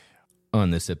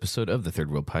On this episode of the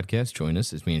Third World Podcast, join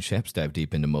us as me and Shaps dive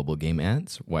deep into mobile game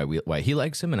ads, why he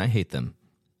likes them and I hate them.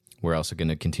 We're also going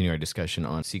to continue our discussion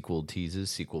on sequel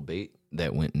teases, sequel bait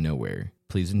that went nowhere.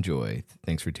 Please enjoy.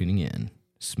 Thanks for tuning in.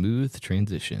 Smooth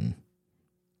transition.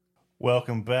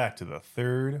 Welcome back to the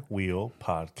Third Wheel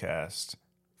Podcast.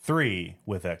 3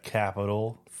 with a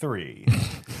capital 3.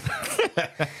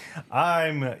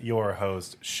 I'm your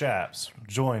host, Shaps,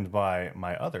 joined by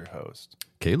my other host,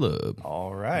 Caleb.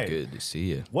 All right. Good to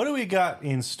see you. What do we got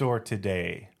in store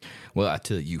today? Well, I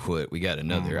tell you what, we got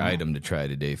another item to try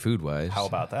today food-wise. How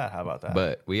about that?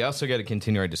 But we also got to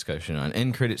continue our discussion on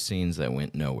end credit scenes that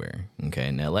went nowhere.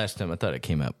 Okay, now last time I thought it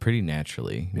came out pretty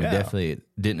naturally. We definitely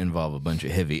didn't involve a bunch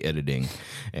of heavy editing.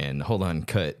 And hold on,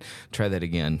 cut. Try that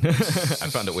again. I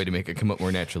found a way to make it come up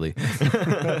more naturally.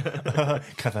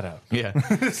 Cut that out. Yeah.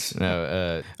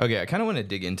 No, okay, I kind of want to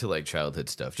dig into like childhood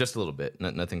stuff just a little bit.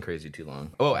 Nothing crazy too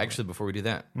long. Oh, actually, before we do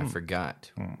that, I forgot.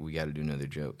 We got to do another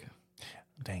joke.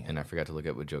 Dang it. And I forgot to look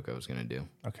up what joke I was going to do.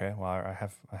 Okay, well, I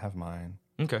have mine.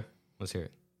 Okay, let's hear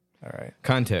it. All right.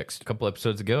 Context. A couple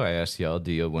episodes ago, I asked y'all,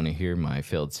 do you want to hear my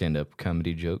failed stand-up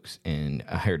comedy jokes? And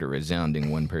I heard a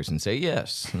resounding one person say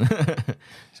yes.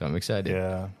 So I'm excited.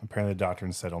 Yeah, apparently the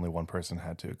doctrine said only one person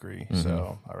had to agree.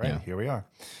 So, all right, Here we are.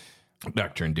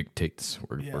 Doctrine dictates.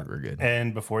 We're good.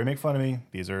 And before you make fun of me,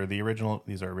 these are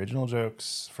original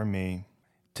jokes from me.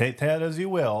 Take that as you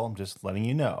will. I'm just letting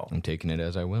you know. I'm taking it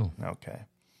as I will. Okay.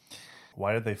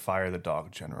 Why did they fire the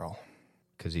dog general?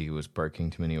 Because he was barking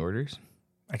too many orders?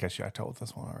 I guess I told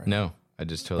this one already. No, I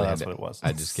just totally that's what it was.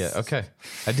 I just get, okay.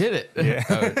 I did it.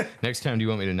 Yeah. Next time, do you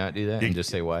want me to not do that and just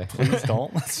say why? Please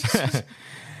don't.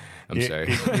 I'm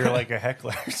sorry. You're like a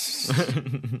heckler.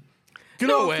 Get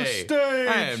No off way. the stage.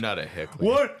 I am not a heckler.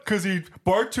 What? Because he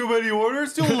barked too many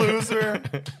orders? You loser.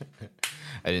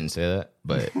 I didn't say that,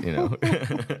 but, you know.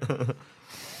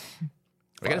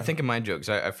 I got to think of my jokes.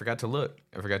 I forgot to look.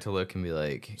 I forgot to look and be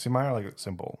like. See, mine are like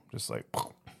simple. Just like.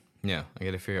 Yeah, I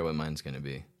got to figure out what mine's going to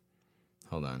be.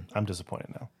 Hold on. I'm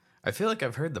disappointed now. I feel like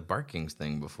I've heard the barkings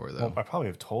thing before, though. Well, I probably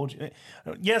have told you.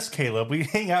 Yes, Caleb, we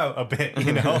hang out a bit,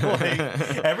 you know? Like,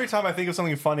 every time I think of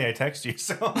something funny, I text you.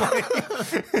 So I'm like...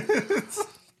 It's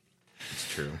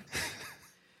true.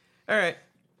 All right.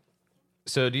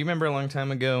 So do you remember a long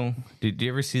time ago, did you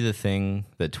ever see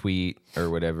the tweet or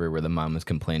whatever where the mom was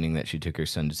complaining that she took her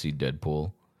son to see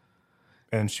Deadpool?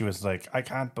 And she was like, I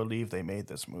can't believe they made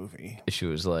this movie. She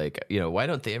was like, why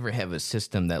don't they ever have a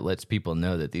system that lets people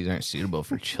know that these aren't suitable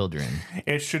for children?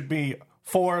 It should be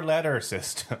 4-letter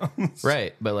systems.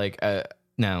 Right. But like,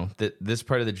 now this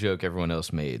part of the joke everyone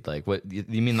else made, like, what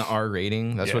you mean the R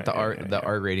rating? That's what the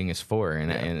R rating is for.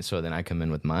 And so then I come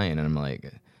in with mine and I'm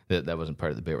like, that wasn't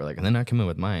part of the bit. We're like, and then I come in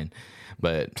with mine.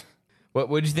 But what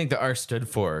did you think the R stood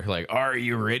for? Like, are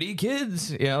you ready,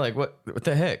 kids? Yeah, like what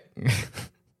the heck?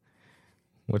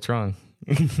 What's wrong?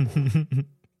 You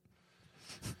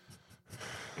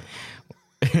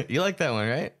like that one,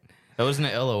 right? That wasn't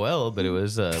an LOL, but it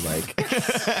was like...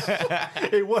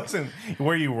 It wasn't.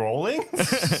 Were you rolling?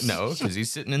 No, because he's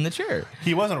sitting in the chair.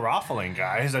 He wasn't ruffling,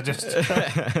 guys. I just...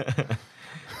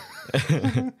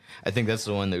 I think that's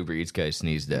the one the Uber Eats guy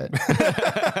sneezed at.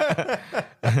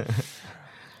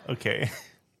 Okay.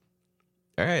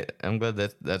 All right. I'm glad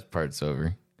that part's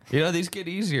over. These get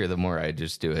easier the more I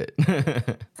just do it.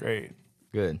 Great.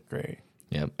 Good. Great.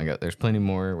 Yep. There's plenty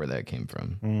more where that came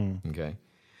from. Okay.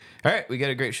 All right. We got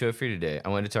a great show for you today. I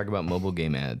wanted to talk about mobile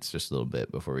game ads just a little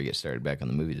bit before we get started back on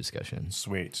the movie discussion.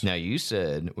 Sweet. Now, you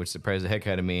said, which surprised the heck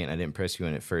out of me, and I didn't press you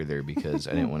on it further because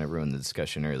I didn't want to ruin the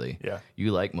discussion early. Yeah.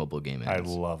 You like mobile game ads.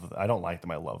 I don't like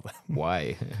them. I love them.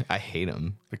 Why? I hate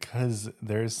them. Because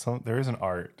there is an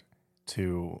art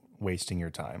to wasting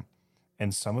your time.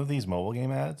 And some of these mobile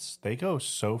game ads, they go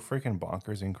so freaking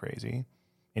bonkers and crazy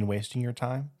in wasting your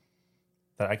time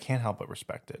that I can't help but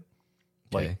respect it.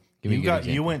 Okay. Like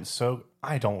you went so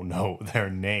I don't know their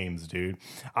names, dude.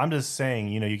 I'm just saying,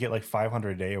 you get like 500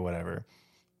 a day or whatever.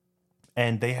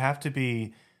 And they have to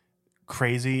be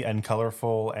crazy and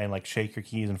colorful and like shake your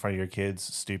keys in front of your kids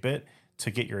stupid to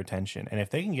get your attention. And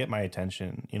if they can get my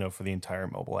attention, for the entire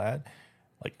mobile ad,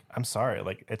 like, I'm sorry,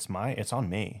 like it's on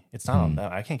me. It's not on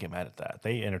them. I can't get mad at that.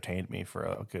 They entertained me for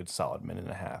a good solid minute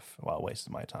and a half while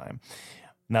wasting my time.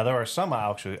 Now, there are some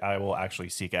I will actually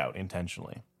seek out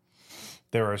intentionally.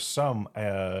 There are some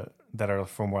that are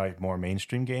from like more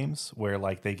mainstream games where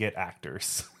like they get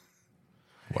actors.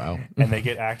 Wow. And they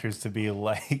get actors to be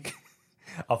like,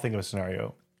 I'll think of a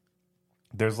scenario.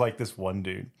 There's like this one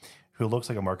dude who looks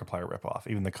like a Markiplier ripoff.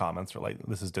 Even the comments are like,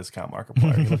 this is discount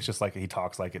Markiplier. He looks just like he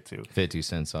talks like it too. 50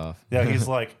 cents off. Yeah, he's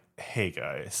like, hey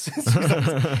guys.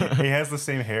 He has the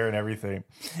same hair and everything,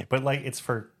 but like it's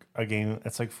for a game.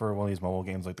 It's like for one of these mobile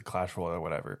games, like the Clash Royale or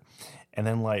whatever. And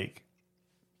then like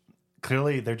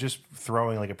clearly they're just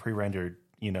throwing like a pre-rendered,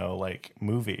 like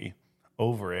movie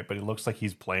over it, but it looks like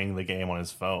he's playing the game on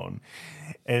his phone.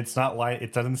 And it's not like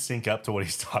it doesn't sync up to what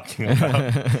he's talking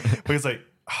about. But he's like,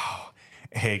 oh,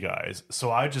 hey guys, so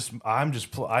I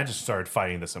just started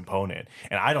fighting this opponent,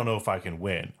 and I don't know if I can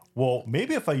win. Well,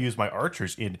 maybe if I use my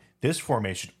archers in this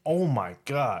formation, oh my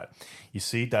god! You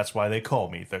see, that's why they call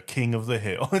me the King of the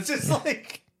Hill. It's just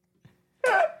like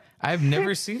I've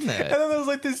never seen that. And then there's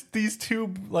like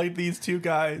these two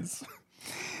guys.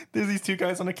 There's these two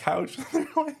guys on a couch. And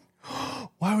they're like,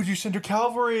 why would you send your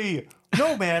cavalry?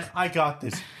 No, man, I got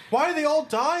this. Why are they all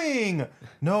dying?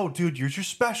 No, dude, you're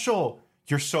special.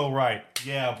 You're so right.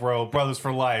 Yeah, bro. Brothers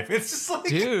for life. It's just like...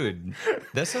 Dude,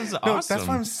 that sounds awesome. No, that's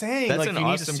what I'm saying. That's like, an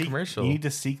awesome commercial. You need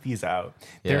to seek these out.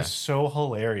 Yeah. They're so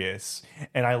hilarious.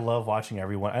 And I love watching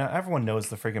everyone. Everyone knows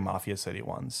the freaking Mafia City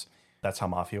ones. That's how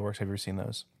Mafia works. Have you ever seen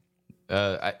those?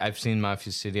 I've seen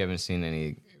Mafia City. I haven't seen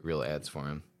any real ads for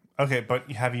him. Okay,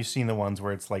 but have you seen the ones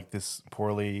where it's like this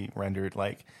poorly rendered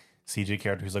like CG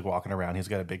character who's like walking around? He's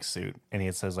got a big suit and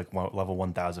he says like level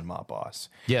 1000 mob boss.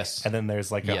 Yes. And then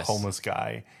there's like a homeless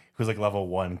guy who's like level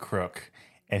 1 crook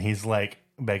and he's like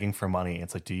begging for money.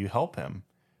 It's like, do you help him?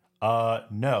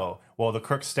 No. Well, the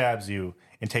crook stabs you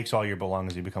and takes all your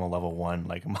belongings. You become a level 1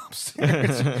 like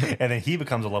mobster, and then he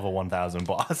becomes a level 1000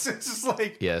 boss. It's just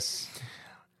like yes.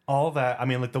 All that, I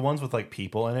mean, like the ones with like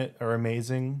people in it are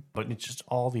amazing, but it's just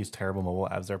all these terrible mobile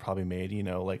apps they're probably made,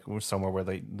 like somewhere where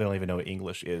they don't even know what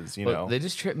English is, know. They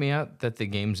just trip me out that the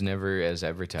game's never as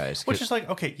advertised. Which is like,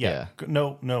 okay, yeah.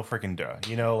 No freaking duh.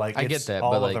 Like I get that.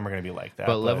 All but of them are going to be like that.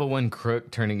 But level 1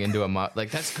 crook turning into a mob,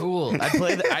 like that's cool.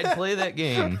 I'd play that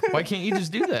game. Why can't you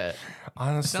just do that?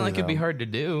 Honestly, it's not like it'd be hard to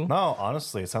do. No,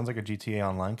 honestly, it sounds like a GTA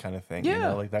Online kind of thing.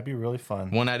 Yeah, like that'd be really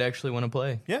fun. One I'd actually want to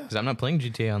play. Yeah, because I'm not playing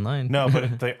GTA Online. No,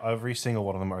 but every single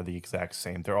one of them are the exact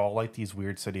same. They're all like these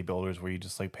weird city builders where you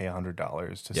just like pay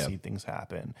 $100 to see things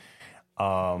happen.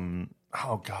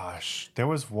 Oh gosh, there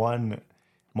was one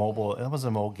mobile. It was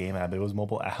a mobile game app. It was a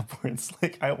mobile app where it's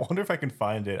like, I wonder if I can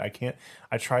find it. I can't.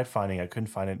 I tried finding. I couldn't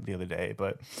find it the other day,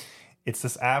 but it's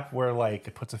this app where like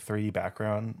it puts a 3D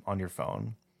background on your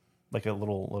phone. Like a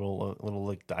little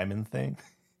like diamond thing.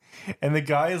 And the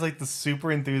guy is like the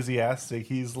super enthusiastic.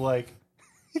 He's like,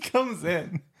 he comes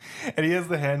in and he has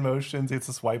the hand motions. It's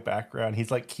this white background.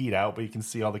 He's like keyed out, but you can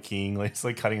see all the keying. Like, it's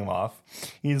like cutting him off.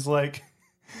 He's like,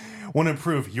 want to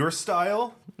improve your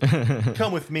style?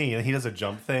 Come with me. And he does a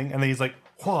jump thing. And then he's like,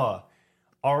 whoa,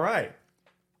 all right.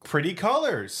 Pretty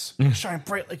colors. Shine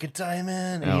bright like a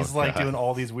diamond. And he's like doing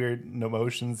all these weird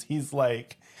motions. He's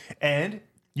like, and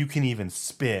you can even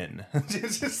spin.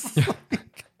 It's just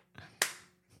like,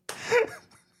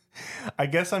 I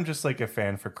guess I'm just like a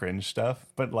fan for cringe stuff,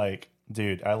 but like,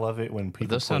 dude, I love it when people.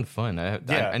 But those sound fun.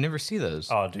 I never see those.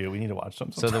 Oh, dude, we need to watch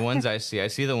them. So the ones I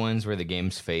see the ones where the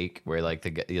game's fake, where like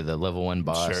the level 1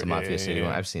 boss, the Mafia City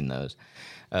one. I've seen those.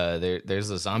 There's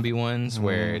the zombie ones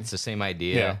where it's the same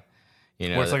idea.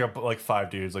 Yeah. Where it's like 5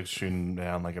 dudes like shooting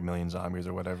down like 1,000,000 zombies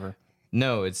or whatever.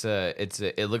 No, it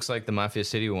looks like the Mafia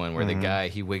City one where the guy,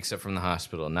 he wakes up from the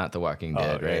hospital, not The Walking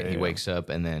Dead, right? He wakes up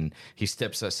and then he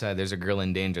steps outside. There's a girl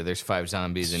in danger. There's 5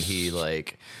 zombies and he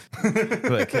finds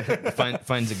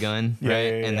a gun,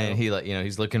 right? And then he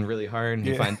he's looking really hard and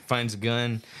he finds a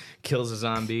gun, kills a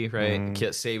zombie, right?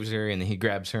 Saves her and then he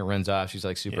grabs her and runs off. She's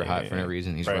like super hot for no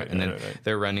reason. He's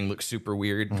they're running, looks super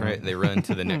weird, right? They run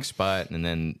to the next spot and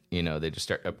then they just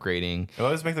start upgrading. They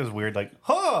always make those weird like,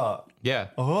 huh? Yeah.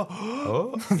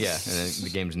 Oh. Yeah. And then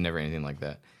the game's never anything like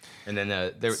that. And then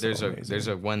there's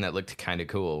a one that looked kind of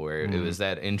cool where it was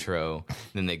that intro.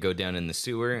 Then they go down in the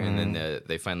sewer and then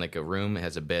they find like a room. It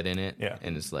has a bed in it. Yeah.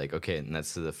 And it's like, okay, and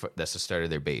that's the start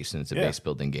of their base, and it's a base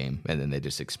building game. And then they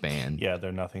just expand. Yeah,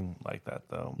 they're nothing like that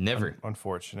though. Never.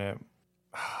 Unfortunate.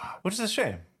 Which is a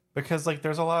shame. Because like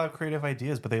there's a lot of creative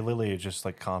ideas, but they literally just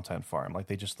like content farm. Like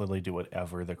they just literally do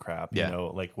whatever the crap,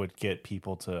 like would get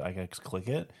people to I guess click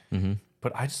it.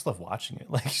 But I just love watching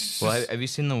it. Like, well, have you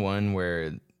seen the one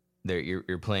where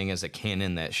you're playing as a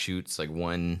cannon that shoots like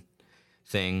one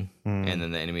thing, and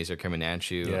then the enemies are coming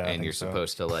at you, and you're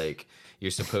supposed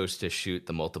to shoot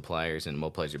the multipliers, and it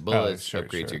multiplies your bullets,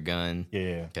 upgrades your gun.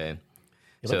 Yeah. Okay.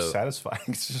 It looks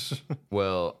satisfying.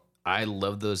 Well, I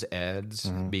love those ads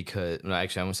because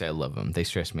actually I won't say I love them. They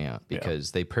stress me out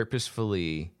because they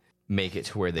purposefully make it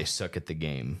to where they suck at the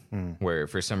game. Where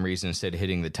for some reason instead of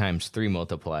hitting the ×3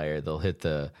 multiplier, they'll hit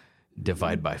the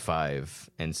divide by 5,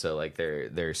 and so like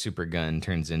their super gun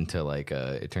turns into like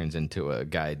a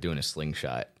guy doing a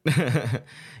slingshot.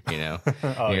 You know,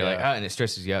 and you're like, and it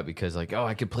stresses you out because like,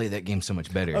 I could play that game so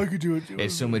much better. I could do it.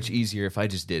 It's so much easier if I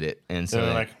just did it. And so They're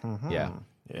then, like, yeah.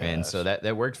 And so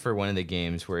that worked for one of the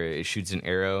games where it shoots an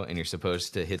arrow and you're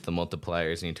supposed to hit the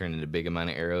multipliers and you turn into a big amount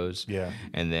of arrows. Yeah.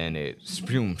 And then it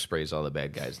sprays all the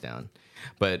bad guys down.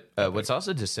 But what's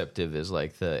also deceptive is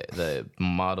like the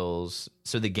models.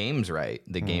 So the game's right.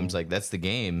 The game's like, that's the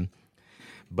game.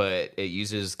 But it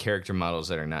uses character models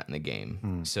that are not in the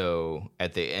game. So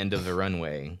at the end of the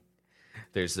runway,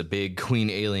 there's the big queen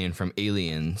alien from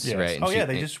Aliens, right? And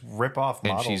they just rip off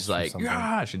models. And she's like,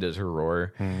 yeah, she does her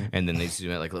roar. And then they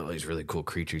zoom out like, look, these really cool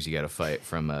creatures you got to fight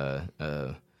from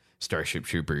Starship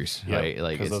Troopers, right?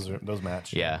 Like because those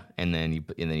match. Yeah, and then you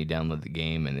download the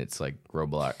game and it's like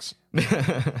Roblox.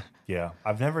 Yeah,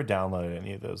 I've never downloaded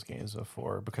any of those games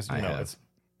before because it's.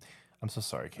 I'm so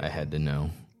sorry, Kate. I had to know.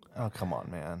 Oh, come on,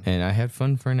 man. And I had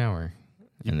fun for an hour.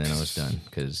 And then I was done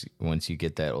because once you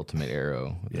get that ultimate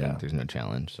arrow, then there's no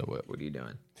challenge. So what are you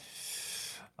doing?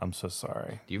 I'm so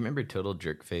sorry. Do you remember Total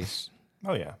Jerk Face?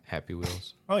 Oh yeah. Happy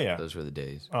Wheels? Oh yeah. Those were the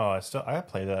days. Oh, I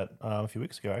played that a few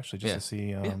weeks ago actually just to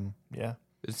see. Yeah.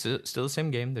 It's still the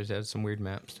same game. There's added some weird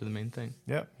maps to the main thing.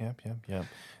 Yep.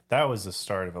 That was the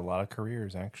start of a lot of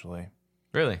careers actually.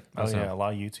 Really? Oh yeah, a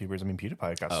lot of YouTubers. I mean,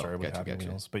 PewDiePie got started with Happy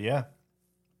Wheels, but yeah.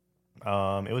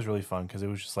 It was really fun because it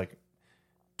was just like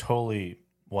totally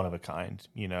one of a kind,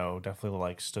 definitely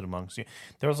like stood amongst you.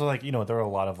 There was like, there were a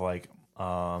lot of like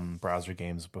browser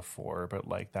games before, but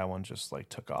like that one just like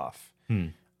took off.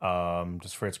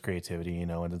 Just for its creativity,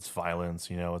 and its violence,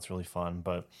 it's really fun.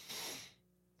 But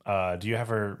do you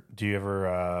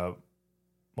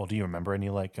remember any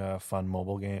like fun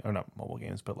mobile game or not mobile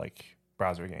games, but like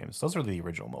browser games? Those are the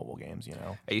original mobile games,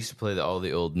 I used to play all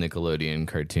the old Nickelodeon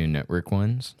Cartoon Network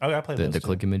ones. Oh, yeah, I played those the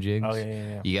click-a-majigs. Oh,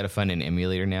 yeah. You got to find an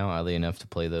emulator now, oddly enough, to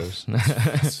play those.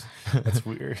 That's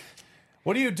weird.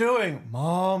 What are you doing?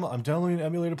 Mom, I'm downloading an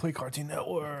emulator to play Cartoon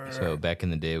Network. So back in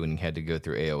the day when you had to go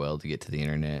through AOL to get to the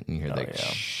internet and you heard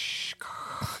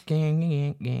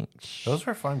those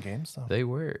were fun games, though. They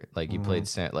were. Like, you played the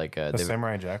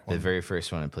Samurai Jack one. The very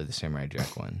first one, I played the Samurai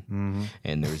Jack one.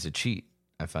 And there was a cheat.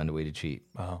 I found a way to cheat.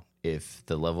 Oh. If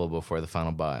the level before the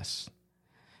final boss,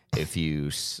 if you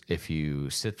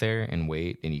sit there and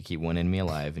wait and you keep one enemy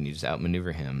alive and you just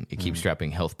outmaneuver him, it keeps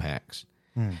dropping health packs.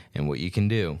 And what you can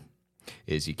do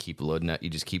is you keep loading up, you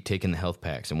just keep taking the health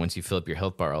packs, and once you fill up your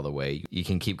health bar all the way, you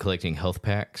can keep collecting health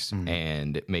packs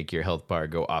and make your health bar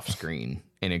go off screen.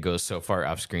 And it goes so far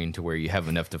off screen to where you have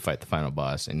enough to fight the final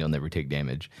boss and you'll never take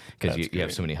damage because you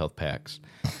have so many health packs.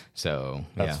 So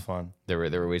that's fun. There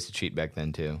were ways to cheat back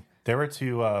then too. There were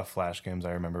two Flash games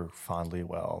I remember fondly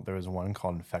well. There was one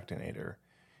called Infectinator,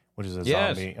 which is a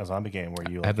zombie game where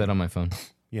you I have that on my phone.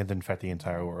 You had to infect the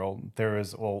entire world. There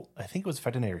was I think it was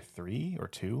Infectinator 3 or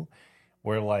 2.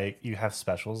 Where like you have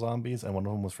special zombies, and one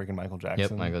of them was freaking Michael Jackson.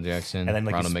 Yep, Michael Jackson. And then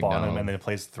like Ronald you spawn McDonald. him, and then it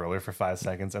plays Thriller for 5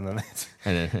 seconds, and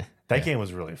then that game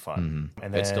was really fun.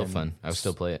 And then it's still fun. I would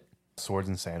still play it. Swords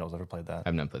and Sandals. Ever played that?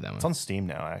 I've not played that one. It's on Steam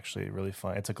now. Actually, really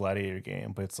fun. It's a gladiator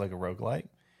game, but it's like a roguelike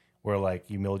where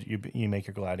like you make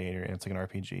your gladiator, and it's like an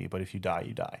RPG. But if you die,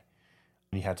 you die.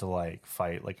 And you had to like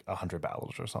fight like 100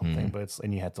 battles or something. But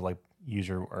and you had to like use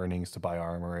your earnings to buy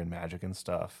armor and magic and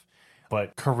stuff.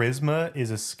 But charisma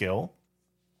is a skill.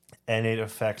 And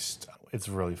it's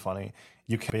really funny.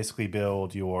 You can basically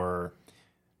build your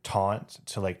taunt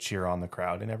to like cheer on the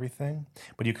crowd and everything,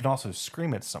 but you can also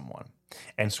scream at someone.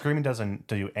 And screaming doesn't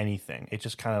do anything. It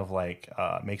just kind of like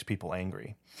makes people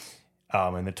angry.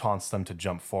 And it taunts them to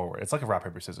jump forward. It's like a rock,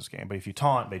 paper, scissors game, but if you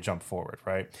taunt, they jump forward,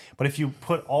 right? But if you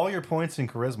put all your points in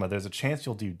charisma, there's a chance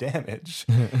you'll do damage.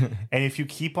 And if you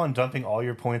keep on dumping all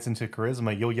your points into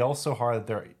charisma, you'll yell so hard that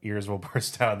their ears will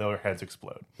burst out and their heads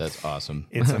explode. That's awesome.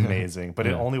 It's amazing, but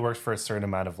it only works for a certain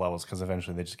amount of levels because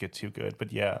eventually they just get too good.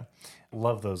 But yeah,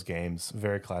 love those games.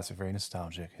 Very classic, very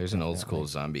nostalgic. There's an old school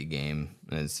zombie game.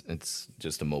 It's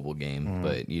just a mobile game,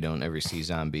 but you don't ever see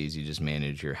zombies. You just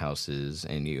manage your houses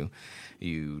and you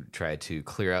try to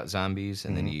clear out zombies,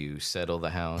 and then you settle the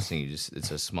house, and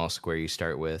it's a small square you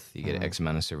start with. You get X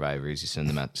amount of survivors. You send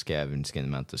them out to scavenge, send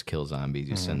them out to kill zombies.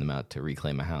 You send them out to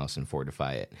reclaim a house and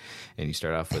fortify it. And you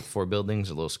start off with 4 buildings,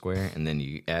 a little square, and then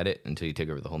you add it until you take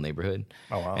over the whole neighborhood.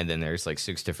 Oh, wow. And then there's like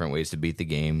 6 different ways to beat the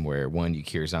game, where 1, you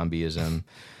cure zombieism.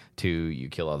 2, you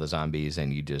kill all the zombies,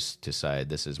 and you just decide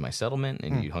this is my settlement,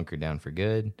 and you hunker down for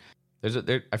good.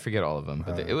 I forget all of them,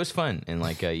 but it was fun. And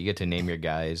like you get to name your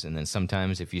guys, and then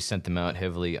sometimes if you sent them out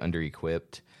heavily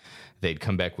under-equipped, they'd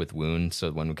come back with wounds.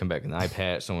 So one would come back with an eye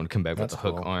patch, someone would come back with a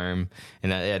hook arm,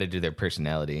 and that added to their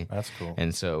personality. That's cool.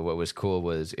 And so what was cool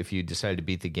was if you decided to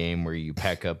beat the game where you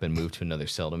pack up and move to another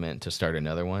settlement to start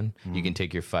another one, you can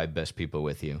take your 5 best people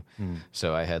with you.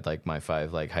 So I had like my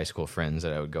 5 like high school friends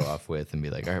that I would go off with and be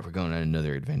like, all right, we're going on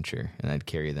another adventure. And I'd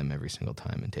carry them every single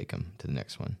time and take them to the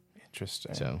next one.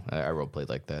 Interesting. So I role played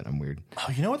like that. I'm weird.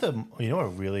 Oh, you know what a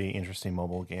really interesting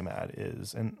mobile game ad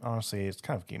is, and honestly, it's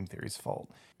kind of game theory's fault.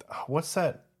 What's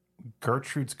that?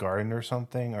 Gertrude's Garden or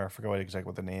something, or I forget exactly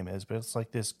what the name is, but it's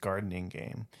like this gardening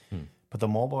game. But the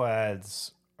mobile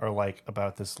ads are like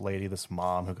about this lady, this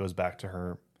mom who goes back to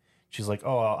her. She's like,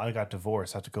 "Oh, I got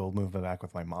divorced. I have to go move back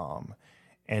with my mom."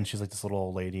 And she's like this little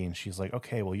old lady, and she's like,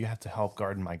 "Okay, well, you have to help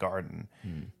garden my garden."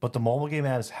 But the mobile game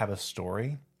ads have a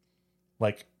story,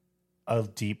 like a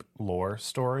deep lore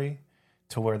story,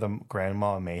 to where the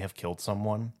grandma may have killed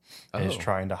someone and is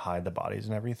trying to hide the bodies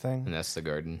and everything. And that's the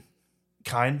garden.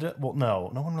 Kind of. Well,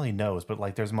 no one really knows, but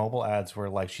like there's mobile ads where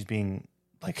like she's being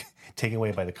like taken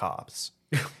away by the cops,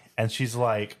 and she's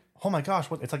like, "Oh my gosh,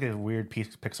 what?" It's like a weird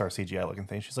Pixar CGI looking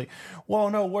thing. She's like, "Whoa,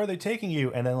 no, where are they taking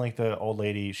you?" And then like the old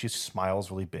lady, she smiles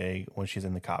really big when she's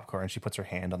in the cop car, and she puts her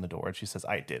hand on the door and she says,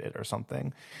 "I did it" or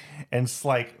something, and it's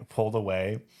like pulled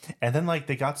away. And then like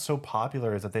they got so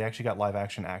popular is that they actually got live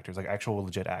action actors, like actual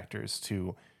legit actors,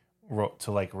 to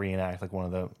like reenact like one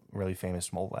of the really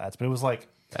famous mobile ads. But it was like,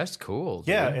 that's cool. Dude.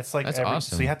 Yeah, it's like that's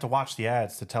awesome. So you have to watch the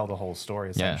ads to tell the whole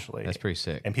story, essentially. Yeah, that's pretty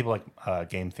sick. And people like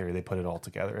Game Theory, they put it all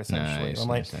together, essentially. Nice, I'm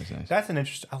like, nice. that's an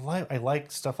interest. I like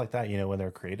stuff like that, when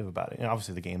they're creative about it. And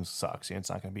obviously, the game sucks. It's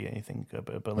not going to be anything good,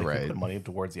 but like you put money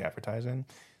towards the advertising,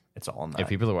 it's all in that. If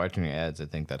people are watching your ads, I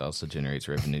think that also generates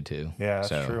revenue too. Yeah,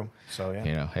 that's true. So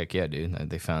yeah, heck yeah, dude.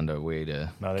 They found a way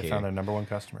to. No, they found their number one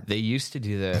customer. They used to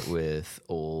do that with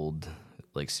old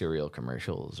like cereal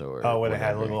commercials or where they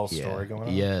had a little story going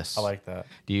on. Yes, I like that.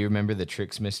 Do you remember the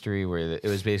Tricks mystery where it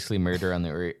was basically Murder on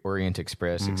the Orient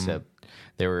Express, except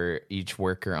each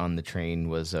worker on the train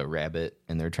was a rabbit,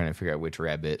 and they're trying to figure out which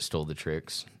rabbit stole the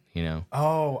tricks.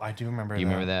 Oh, I do remember. You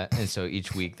remember that? And so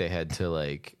each week they had to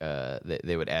like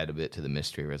they would add a bit to the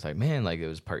mystery. Where it's like, man, like it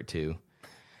was part 2.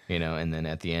 And then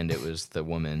at the end it was the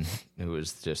woman who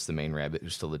was just the main rabbit who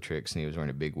stole the tricks, and he was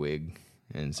wearing a big wig,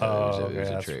 and so it was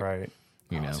a that's trick. Right.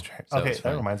 So okay,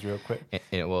 that reminds me real quick.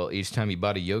 And, well, each time you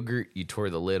bought a yogurt, you tore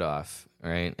the lid off,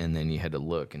 right? And then you had to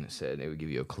look, and it would give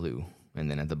you a clue.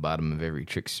 And then at the bottom of every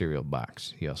Trick cereal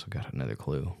box, you also got another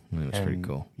clue. And it was pretty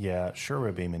cool. Yeah, sure,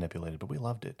 we're being manipulated, but we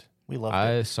loved it.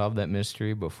 I solved that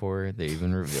mystery before they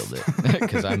even revealed it,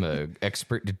 because I'm an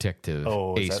expert detective,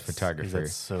 ace photographer.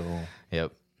 So,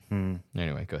 yep.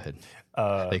 Anyway, go ahead.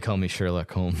 They call me Sherlock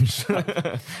Holmes.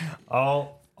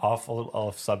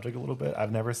 Off subject a little bit.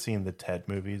 I've never seen the Ted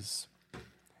movies,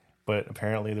 but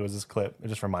apparently there was this clip. It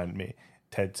just reminded me,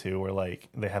 Ted 2, where like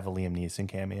they have a Liam Neeson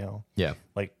cameo. Yeah,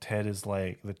 like Ted is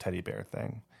like the teddy bear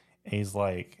thing, and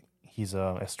he's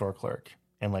a store clerk,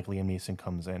 and like Liam Neeson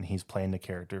comes in. He's playing the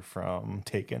character from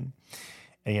Taken,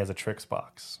 and he has a Tricks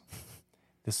box.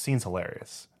 This scene's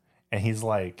hilarious, and he's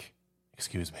like,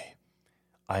 "Excuse me,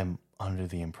 I'm under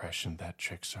the impression that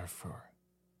tricks are for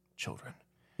children."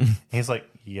 He's like,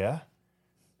 "Yeah,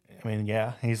 I mean,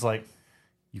 yeah." He's like,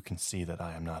 "You can see that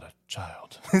I am not a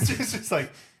child." It's just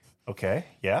like, "Okay,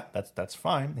 yeah, that's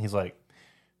fine." He's like,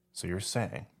 "So you're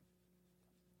saying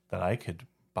that I could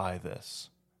buy this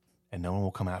and no one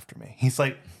will come after me?" He's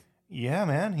like, "Yeah,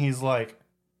 man." He's like,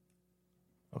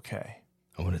 "Okay,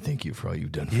 I want to thank you for all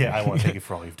you've done for me. Yeah, I want to thank you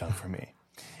for all you've done for me."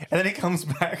 And then he comes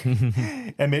back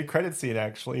and mid-credit scene,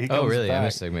 actually. He comes really? Back. I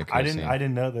missed the mid-credit scene. I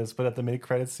didn't know this, but at the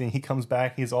mid-credit scene, he comes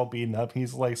back. He's all beaten up.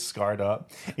 He's like scarred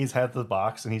up. He's had the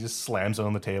box and he just slams it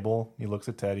on the table. He looks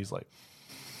at Ted. He's like,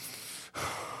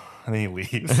 and then he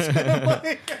leaves.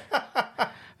 I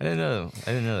didn't know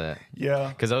that. Yeah,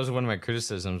 because that was one of my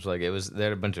criticisms. Like they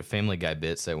had a bunch of Family Guy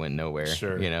bits that went nowhere.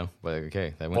 Sure, but like,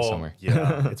 okay, that went somewhere.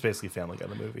 Yeah, it's basically Family Guy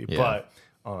the movie. Yeah. But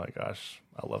oh my gosh,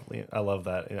 I love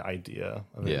that idea.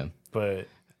 But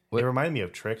it reminded me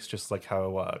of Tricks, just like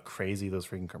how crazy those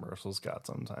freaking commercials got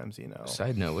sometimes.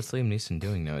 Side note: what's Liam Neeson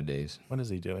doing nowadays? What is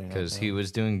he doing? Because he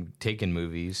was doing Taken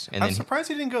movies, and I'm surprised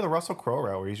he didn't go the Russell Crowe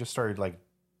route, where he just started like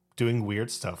doing weird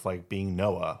stuff, like being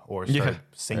Noah, or started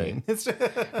singing.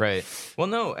 Right. Well,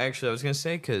 no, actually, I was gonna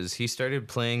say because he started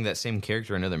playing that same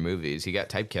character in other movies. He got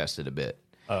typecasted a bit.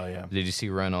 Oh yeah. Did you see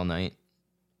Run All Night?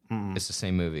 It's the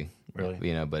same movie.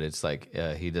 Really? But it's like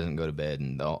he doesn't go to bed,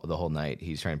 and the whole night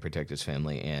he's trying to protect his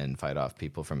family and fight off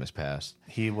people from his past.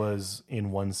 He was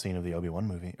in one scene of the Obi-Wan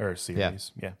movie or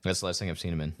series. Yeah. That's the last thing I've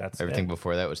seen him in. That's everything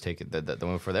before that was taken. The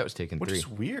one before that was taken Which 3. is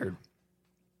weird.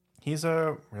 He's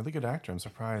a really good actor. I'm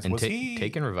surprised. And Was he?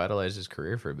 Taken revitalized his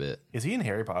career for a bit. Is he in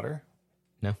Harry Potter?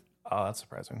 No. Oh, that's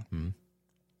surprising. Mm-hmm.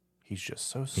 He's just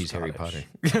so He's Harry Potter.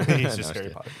 He's just Harry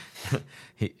Potter.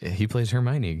 He plays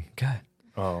Hermione. God.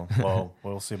 Oh, well,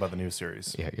 we'll see about the new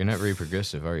series. Yeah, you're not very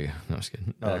progressive, are you? No, I was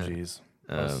kidding. Oh, jeez.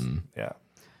 Yeah.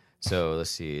 So let's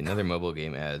see. Another mobile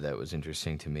game ad that was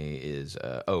interesting to me is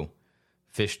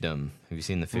Fishdom. Have you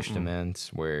seen the Fishdom ads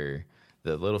where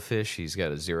the little fish, he's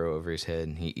got a 0 over his head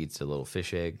and he eats a little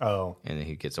fish egg. Oh. And then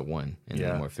he gets a 1. And Yeah.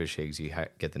 then more fish eggs, you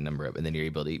get the number up. And then you're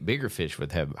able to eat bigger fish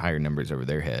with have higher numbers over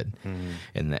their head.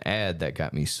 And the ad that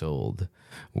got me sold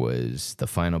was the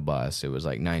final boss. It was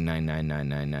like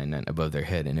 9999999 above their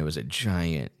head. And it was a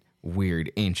giant,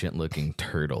 weird, ancient looking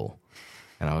turtle.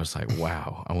 And I was like,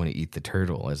 wow, I want to eat the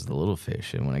turtle as the little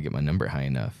fish. And when I get my number high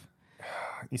enough.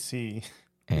 You see.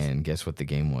 And guess what the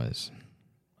game was?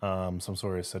 Some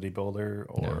sort of city builder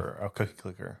or a cookie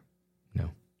clicker. No.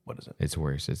 What is it? It's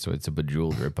worse. It's a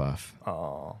Bejeweled ripoff.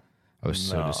 Oh. I was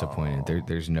so disappointed.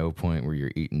 There's no point where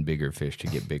you're eating bigger fish to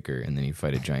get bigger, and then you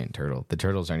fight a giant turtle. The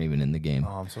turtles aren't even in the game.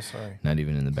 Oh, I'm so sorry. Not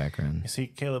even in the background. You see,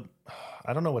 Caleb,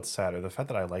 I don't know what's sadder. The fact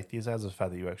that I like these ads or the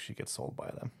fact that you actually get sold by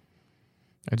them.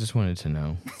 I just wanted to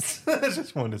know. I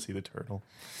just wanted to see the turtle.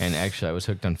 And actually, I was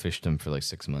hooked on Fishdom for like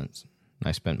 6 months.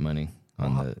 I spent money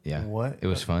on What? It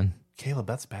was fun. Caleb,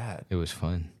 that's bad. It was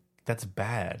fun. That's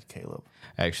bad, Caleb.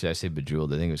 Actually, I say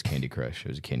Bejeweled. I think it was Candy Crush. It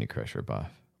was a Candy Crush ripoff.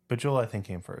 Bejeweled, I think,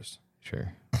 came first.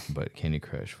 Sure. But Candy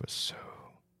Crush was so...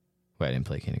 Wait, I didn't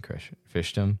play Candy Crush.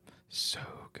 Fishdom, so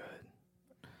good.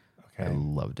 Okay. I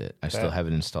loved it. I still have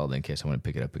it installed in case I want to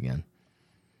pick it up again.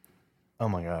 Oh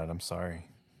my God, I'm sorry.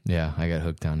 Yeah, I got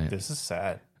hooked on it. This is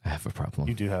sad. I have a problem.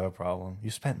 You do have a problem.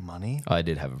 You spent money? Oh, I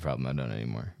did have a problem. I don't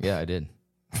anymore. Yeah, I did.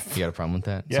 You got a problem with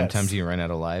that? Yes. Sometimes you run out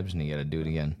of lives and you got to do it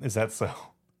again. Is that so?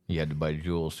 You had to buy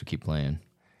jewels to keep playing.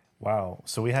 Wow.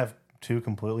 So we have two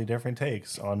completely different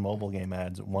takes on mobile game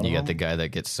ads. One You of got the them, guy that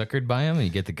gets suckered by them, and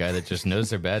you get the guy that just knows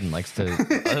they're bad and likes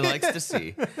to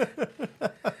see.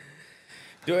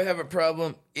 Do I have a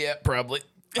problem? Yeah, probably.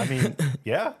 I mean,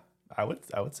 yeah, I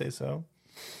would say so.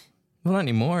 Well, not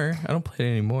anymore. I don't play it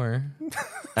anymore.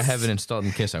 I have it installed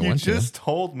in case I You want just to.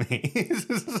 told me.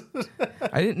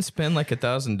 I didn't spend like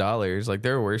 $1,000. Like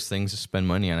there are worse things to spend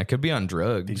money on. I could be on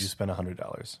drugs. Did you spend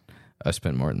 $100? I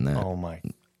spent more than that. Oh my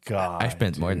God. I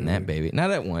spent more than that, baby. Not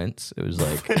at once. It was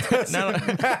like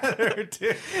matter,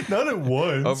 dude. Not at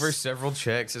once. over several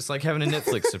checks. It's like having a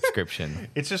Netflix subscription.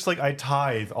 It's just like I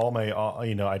tithe all my,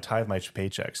 I tithe my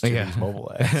paychecks to Yeah. these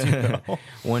mobile ads. You know?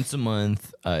 Once a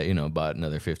month, bought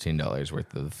another $15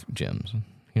 worth of gems. You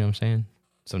know what I'm saying?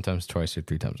 Sometimes twice or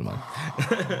 3 times a month.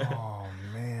 Oh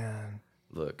man.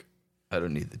 Look, I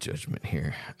don't need the judgment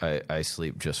here. I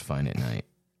sleep just fine at night.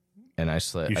 And I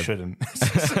slept. You shouldn't.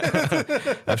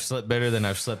 I've slept better than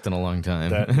I've slept in a long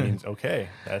time. That means okay.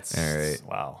 That's All right.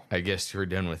 Wow. I guess we're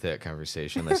done with that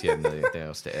conversation unless you have anything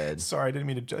else to add. Sorry, I didn't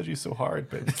mean to judge you so hard,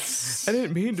 but I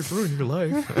didn't mean to ruin your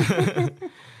life.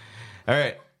 All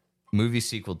right. Movie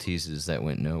sequel teases that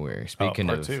went nowhere. Speaking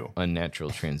part of 2. unnatural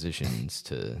transitions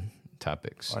to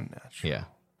topics. unnatural. Yeah.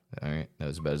 All right. That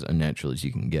was about as unnatural as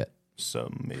you can get.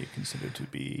 Some may consider to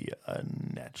be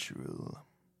unnatural.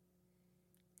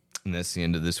 And that's the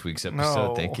end of this week's episode.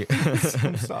 No. Thank you.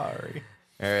 I'm sorry.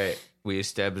 All right. We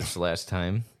established last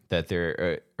time that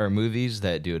there are movies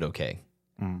that do it okay.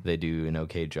 They do an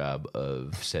okay job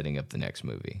of setting up the next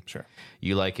movie. Sure.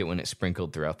 You like it when it's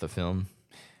sprinkled throughout the film.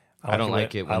 I don't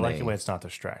like it when I like it when it's not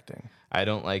distracting. I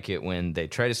don't like it when they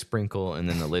try to sprinkle and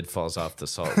then the lid falls off the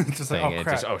salt Just thing. like, oh, and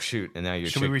crap. just shoot, and now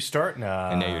Should we restart? Nah.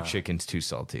 and now your chicken's too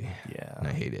salty. Yeah. And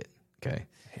I hate it. Okay.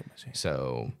 I hate my chicken.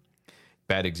 So,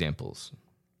 bad examples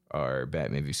are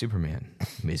Batman v Superman,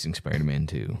 Amazing Spider-Man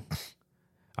 2.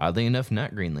 Oddly enough,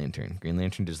 not Green Lantern. Green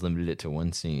Lantern just limited it to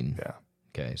one scene. Yeah.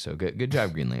 Okay, so good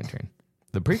job, Green Lantern.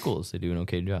 The prequels, they do an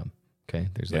okay job. Okay,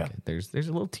 there's like there's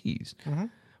a little tease. Mm-hmm.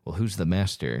 Well, who's the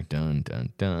master? Dun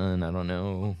dun dun. I don't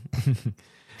know,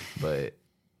 but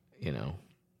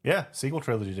Yeah. Sequel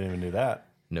trilogy didn't even do that.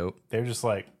 nope. They're just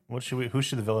like, who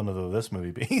should the villain of this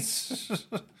movie be?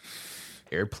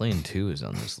 Airplane 2 is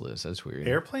on this list. That's weird.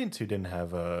 Airplane 2 didn't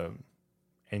have a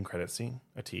end credit scene,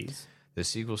 a tease. The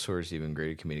sequel soars even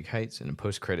greater comedic heights, and a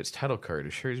post-credits title card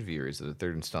assures viewers that the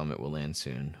third installment will land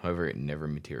soon. However, it never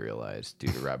materialized due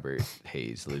to Robert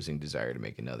Hayes losing desire to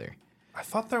make another. I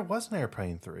thought there was an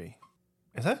Airplane 3.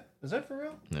 Is that for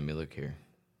real? Let me look here.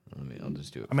 I'll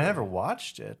just do it. I mean, I never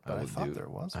watched it, but I will thought do- there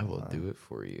was. I will do it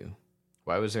for you.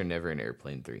 Why was there never an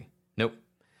Airplane 3? Nope.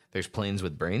 There's Planes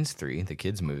with Brains 3, the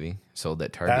kids movie, sold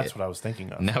at Target. That's what I was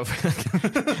thinking of. Now,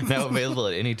 now available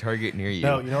at any Target near you.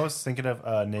 No, you know what I was thinking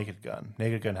of? Naked Gun.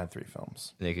 Naked Gun had 3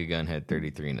 films. Naked Gun had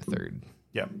 33 and a third.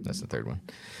 Yep. That's the third one.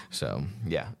 So,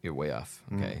 yeah, you're way off.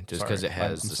 Okay. Just because it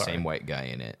has the same white guy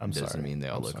in it doesn't mean they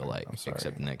all look alike.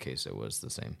 Except in that case, it was the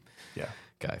same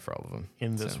guy for all of them.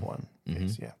 In this one.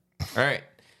 Case, yeah. All right.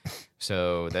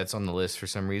 So that's on the list for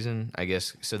some reason. I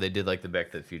guess so they did like the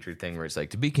Back to the Future thing where it's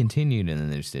like to be continued and then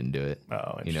they just didn't do it.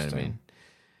 Oh, interesting. You know what I mean?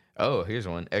 Oh, here's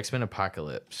one. X-Men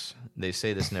Apocalypse. They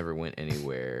say this never went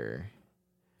anywhere.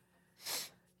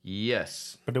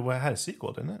 Yes. But it had a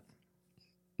sequel, didn't it?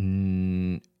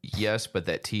 Yes, but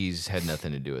that tease had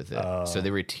nothing to do with it. So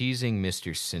they were teasing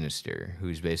Mr. Sinister,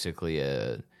 who's basically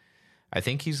I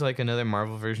think he's like another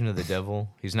Marvel version of the Devil.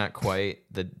 He's not quite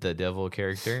the Devil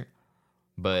character,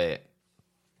 but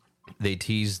they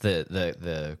teased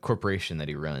the corporation that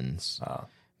he runs,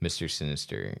 Mr.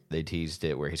 Sinister. They teased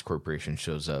it where his corporation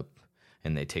shows up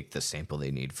and they take the sample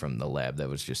they need from the lab that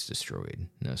was just destroyed.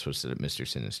 And that's supposed to be Mr.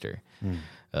 Sinister.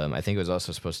 I think it was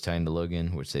also supposed to tie into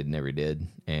Logan, which they never did,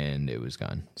 and it was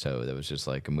gone. So that was just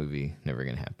like a movie never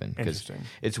going to happen. Interesting.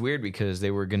 It's weird because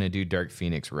they were going to do Dark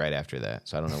Phoenix right after that.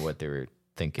 So I don't know what they were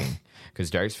thinking.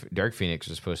 Because Dark Phoenix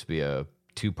was supposed to be a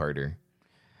 2-parter.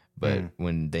 But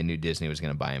when they knew Disney was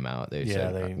going to buy him out, they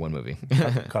said one movie.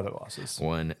 Cut their losses.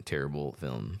 One terrible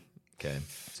film. Okay,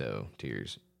 so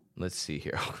tears. Let's see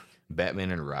here.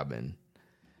 Batman and Robin.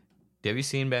 Have you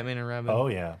seen Batman and Robin? Oh,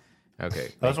 yeah. Okay.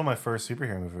 That was one of my first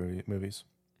superhero movies.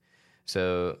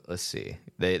 So let's see.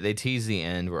 They tease the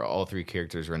end where all 3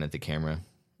 characters run at the camera.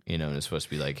 You know, and it's supposed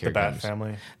to be like the Bat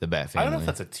Family. The Bat Family. I don't know if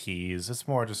that's a tease. It's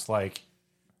more just like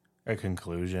a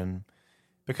conclusion.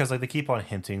 Because like they keep on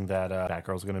hinting that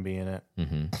Batgirl's going to be in it.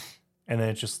 Mm-hmm. And then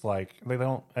it's just like they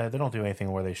don't do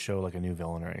anything where they show like a new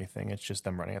villain or anything. It's just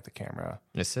them running at the camera.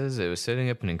 It says it was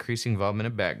setting up an increasing involvement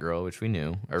of Batgirl, which we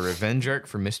knew, a revenge arc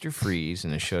for Mr. Freeze,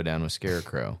 and a showdown with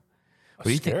Scarecrow. What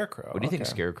do you think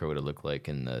Scarecrow would have looked like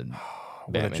in the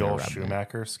Batman with a Joel Robin?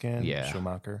 Schumacher skin? Yeah.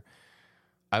 Schumacher.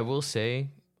 I will say,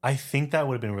 I think that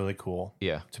would have been really cool.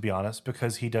 Yeah. To be honest,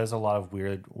 because he does a lot of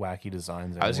weird, wacky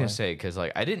designs. Anyway. I was going to say, because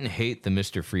like I didn't hate the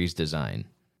Mr. Freeze design.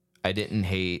 I didn't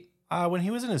hate. When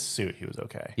he was in his suit, he was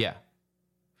okay. Yeah.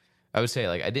 I would say,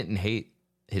 like, I didn't hate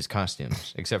his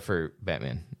costumes, except for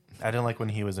Batman. I didn't like when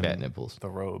he was in Bat Nipples. The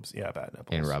robes. Yeah, Bat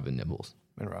Nipples. And Robin Nibbles.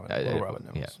 Robin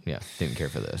Nibbles. Yeah. Didn't care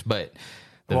for those. But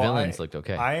the villains looked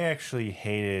okay. I actually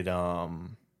hated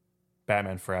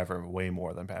Batman Forever way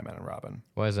more than Batman and Robin.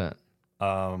 Why is that?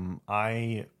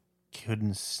 I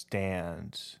couldn't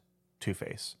stand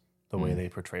Two-Face, the way they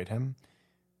portrayed him.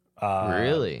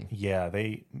 Really? Yeah,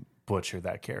 they butchered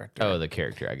that character. Oh, the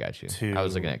character. I got you. I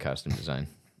was looking at costume design.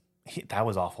 That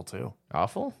was awful too.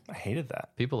 Awful? I hated that.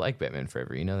 People like Batman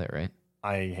Forever. You know that, right?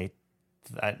 I hate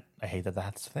that. I hate that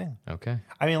that's the thing. Okay.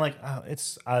 I mean, like,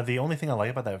 it's the only thing I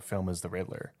like about that film is the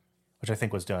Riddler, which I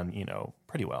think was done,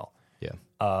 pretty well. Yeah.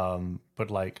 But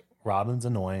like, Robin's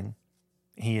annoying.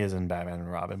 He is in Batman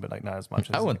and Robin, but like not as much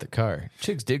as I want the car.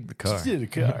 Chicks dig the car. Chicks dig the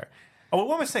car. Oh,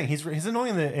 what am I saying? He's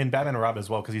annoying in Batman and Robin as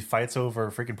well because he fights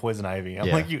over freaking Poison Ivy. I'm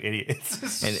like, you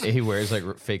idiots. And he wears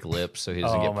like fake lips so he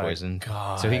doesn't get poisoned.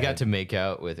 God. So he got to make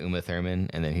out with Uma Thurman,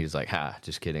 and then he's like, "Ha,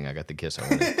 just kidding. I got the kiss I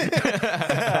wanted."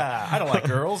 I don't like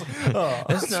girls. Oh.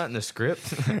 That's not in the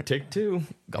script. Take 2.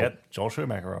 Yep, Joel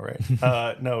Schumacher, all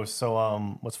right. No,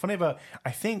 so what's funny about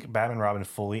I think Batman and Robin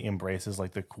fully embraces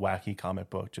like the wacky comic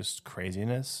book, just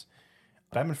craziness.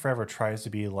 Batman Forever tries to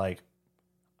be like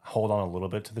hold on a little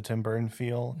bit to the Tim Burton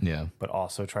feel, but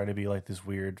also try to be like this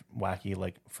weird, wacky,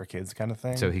 like for kids kind of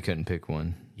thing. So he couldn't pick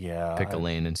one. Yeah, pick a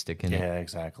lane and stick in it. Yeah,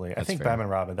 exactly. I think fair. Batman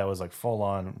Robin, that was like full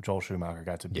on. Joel Schumacher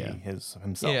got to be himself.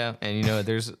 Yeah, and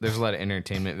there's a lot of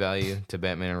entertainment value to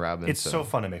Batman and Robin. It's so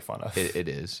fun to make fun of. It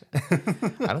is.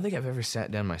 I don't think I've ever sat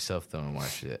down myself though and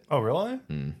watched it. Oh really?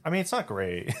 I mean, it's not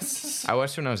great. I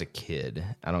watched it when I was a kid.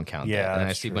 I don't count that. And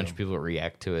I see a bunch of people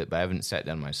react to it, but I haven't sat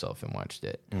down myself and watched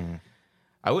it.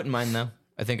 I wouldn't mind though.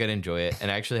 I think I'd enjoy it.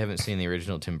 And I actually haven't seen the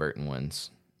original Tim Burton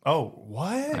ones. Oh,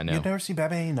 what? I know. You've never seen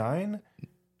Batman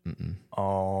 89? Oh.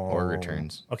 Or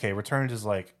Returns. Okay, Returns is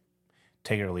like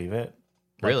take it or leave it.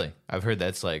 Like, really? I've heard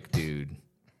that's like, dude.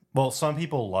 Well, some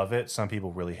people love it. Some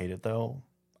people really hate it though.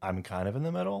 I'm kind of in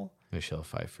the middle. Michelle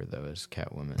Pfeiffer though as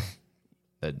Catwoman.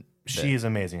 She is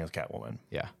amazing as Catwoman.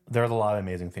 Yeah. There are a lot of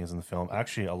amazing things in the film.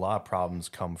 Actually, a lot of problems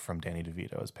come from Danny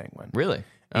DeVito as Penguin. Really?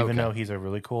 Even though he's a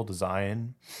really cool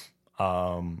design,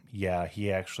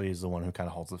 he actually is the one who kind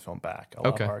of holds the film back.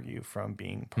 I'll argue from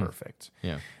being perfect.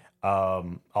 Yeah.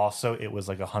 Also, it was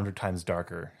like 100 times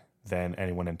darker than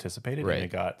anyone anticipated.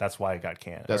 Right. And that's why it got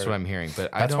canned. That's what I'm hearing.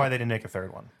 But that's why they didn't make a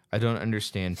third one. I don't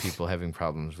understand people having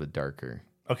problems with darker.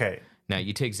 Okay. Now,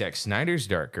 you take Zack Snyder's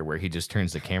darker, where he just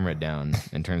turns the camera down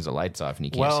and turns the lights off and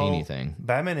you can't see anything.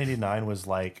 Batman 89 was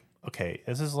like, okay,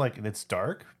 this is like, it's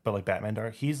dark, but like Batman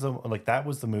dark. That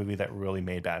was the movie that really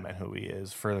made Batman who he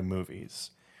is for the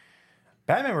movies.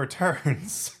 Batman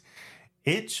Returns,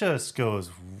 it just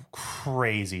goes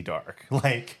crazy dark.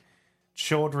 Like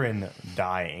children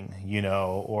dying,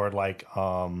 or like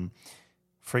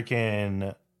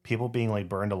freaking people being like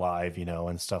burned alive,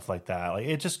 and stuff like that. Like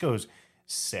it just goes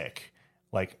sick,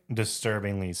 like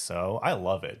disturbingly so. I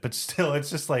love it, but still it's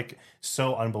just like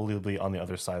so unbelievably on the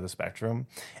other side of the spectrum.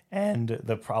 And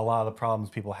a lot of the problems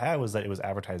people had was that it was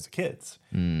advertised to kids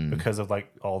because of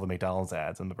like all the McDonald's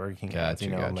ads and the Burger King ads,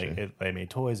 and like they made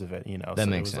toys of it, That so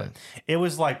makes sense. It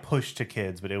was like pushed to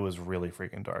kids, but it was really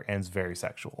freaking dark and it's very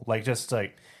sexual, like just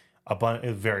like a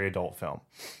very adult film.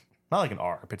 Not like an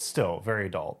R, but still very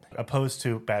adult. Opposed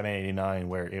to Batman 89,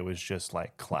 where it was just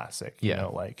like classic,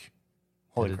 like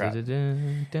holy crap.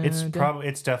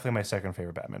 It's definitely my second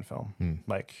favorite Batman film.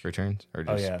 Like Returns or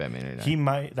just Batman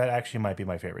 89? That actually might be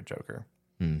my favorite Joker,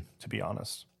 to be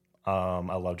honest.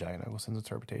 I love Jack Nicholson's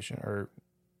interpretation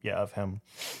of him.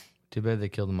 Too bad they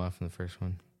killed him off in the first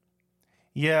one.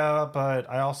 Yeah, but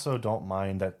I also don't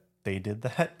mind that they did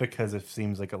that because it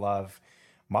seems like a lot of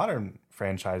modern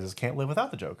franchises can't live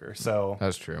without the Joker. So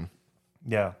that's true.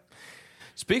 Yeah.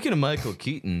 Speaking of Michael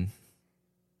Keaton,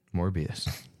 Morbius.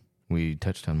 We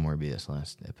touched on Morbius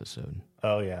last episode.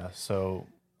 Oh yeah. So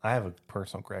I have a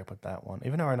personal gripe with that one,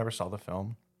 even though I never saw the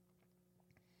film.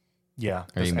 Yeah.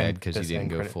 Are you mad because you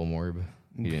didn't go full Morb?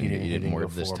 You didn't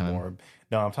Morb this time? Morb.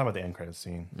 No, I'm talking about the end credit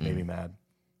scene. Made me mad.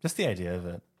 Just the idea of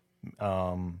it.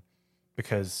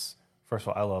 Because first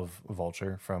of all, I love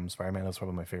Vulture from Spider-Man. That's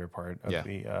probably my favorite part of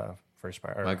the first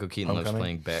Spider-Man. Michael Keaton loves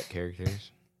playing Bat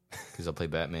characters because I'll play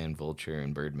Batman, Vulture,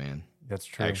 and Birdman. That's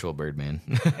true. Actual Birdman.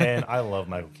 And I love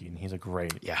Michael Keaton. He's a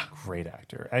great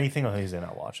actor. Anything he's in,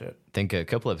 I'll watch it. I think a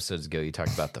couple episodes ago, you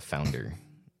talked about The Founder,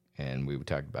 and we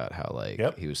talked about how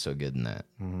he was so good in that.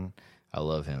 Mm-hmm. I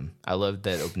love him. I love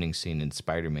that opening scene in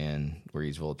Spider-Man where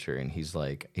he's Vulture, and he's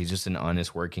just an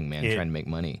honest working man trying to make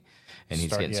money, and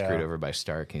he's getting screwed over by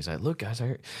Stark. And he's like, "Look, guys,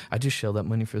 I just shelled that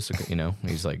money for this."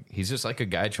 He's just like a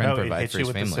guy trying to provide for his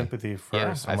family. The sympathy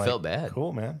first. Yeah, I felt bad.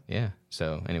 Cool, man. Yeah.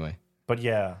 So anyway, but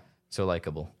yeah, so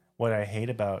likable. What I hate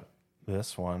about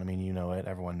this one, I mean, you know it,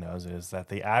 everyone knows it, is that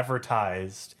they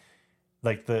advertised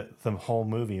like the whole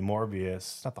movie,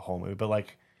 Morbius, not the whole movie, but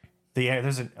like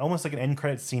there's almost like an end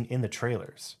credit scene in the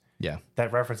trailers. Yeah.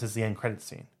 That references the end credit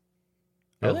scene.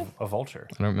 Really? Of Vulture.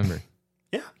 I don't remember.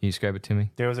 Yeah. Can you describe it to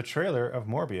me? There was a trailer of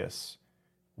Morbius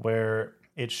where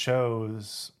it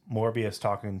shows Morbius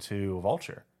talking to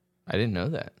Vulture. I didn't know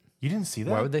that. You didn't see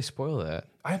that? Why would they spoil that?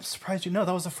 I'm surprised you know.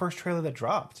 That was the first trailer that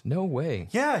dropped. No way.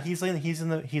 Yeah, he's like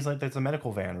there's a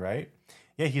medical van, right?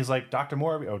 Yeah, he's like Dr.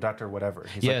 Morbius, Dr. whatever.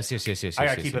 He's yes. I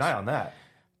gotta keep an eye on that.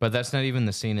 But that's not even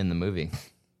the scene in the movie.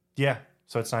 Yeah,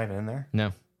 so it's not even in there?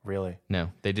 No. Really?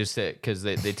 No. They just said, because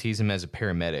they tease him as a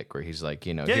paramedic where he's like,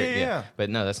 Yeah. But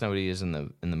no, that's not what he is in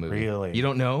the movie. Really? You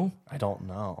don't know? I don't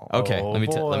know. Okay, let me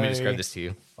describe this to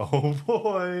you. Oh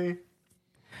boy.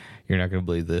 You're not going to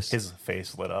believe this. His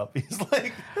face lit up. He's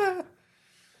like...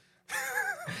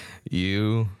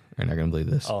 You are not going to believe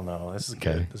this. Oh no, this is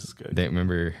good. This is good.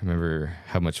 Remember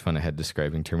how much fun I had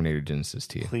describing Terminator Genesis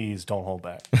to you. Please don't hold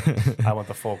back. I want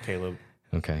the full Caleb.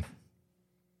 Okay.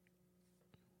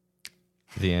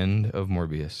 The end of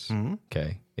Morbius. Mm-hmm.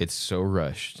 Okay. It's so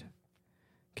rushed.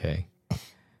 Okay.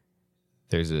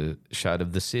 There's a shot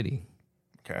of the city.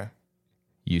 Okay.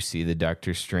 You see the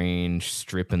Doctor Strange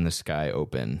strip in the sky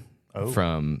open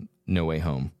from No Way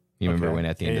Home. You remember when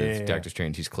at the end of Doctor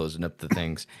Strange, he's closing up the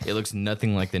things. It looks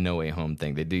nothing like the No Way Home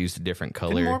thing. They used a different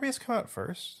color. Didn't Morbius come out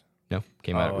first? No,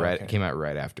 came out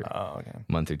right after. Oh, okay.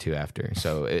 Month or two after.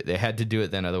 So they had to do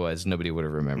it then, otherwise nobody would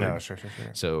have remembered. No, sure.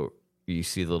 So you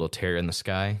see the little tear in the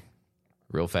sky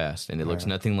real fast, and it looks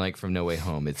nothing like from No Way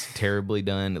Home. It's terribly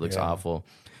done. It looks awful.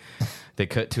 They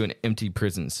cut to an empty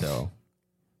prison cell.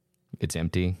 It's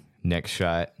empty. Next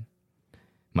shot,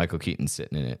 Michael Keaton's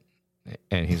sitting in it,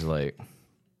 and he's like,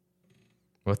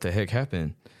 what the heck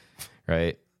happened?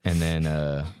 Right? And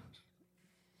then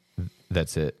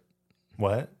that's it.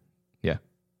 What? Yeah.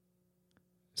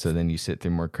 So then you sit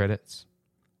through more credits.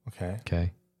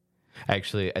 Okay.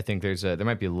 Actually, I think there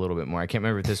might be a little bit more. I can't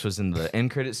remember if this was in the end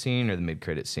credit scene or the mid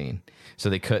credit scene. So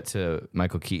they cut to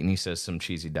Michael Keaton. He says some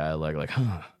cheesy dialogue like,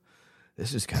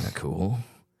 this is kind of cool.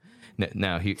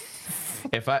 Now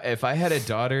if I had a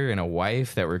daughter and a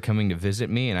wife that were coming to visit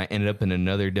me, and I ended up in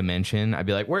another dimension, I'd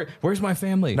be like, where's my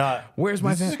family? Where's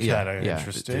my family? This is kind of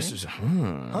interesting. This is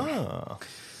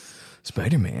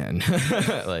Spider-Man.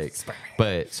 Like, Spider-Man.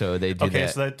 But so they did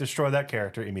that. So that destroyed that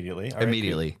character immediately. All right,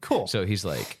 immediately. Cool. So he's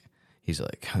like,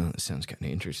 huh, this sounds kind of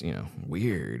interesting,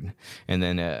 weird. And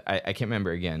then I can't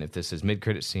remember again if this is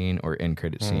mid-credit scene or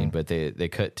end-credit scene, but they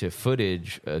cut to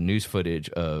news footage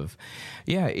of,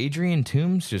 Adrian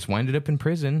Toomes just winded up in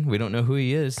prison. We don't know who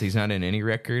he is. He's not in any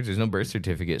records. There's no birth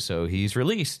certificate, so he's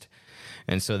released.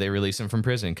 And so they release him from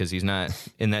prison because he's not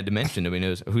in that dimension. Nobody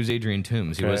knows who's Adrian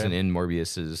Toomes. He wasn't in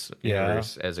Morbius's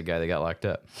universe as a guy that got locked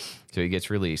up. So he gets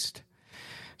released.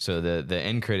 So the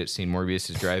end credit scene, Morbius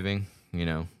is driving,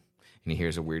 and he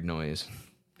hears a weird noise.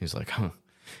 He's like, huh.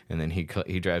 And then he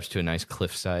drives to a nice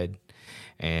cliffside,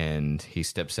 and he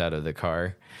steps out of the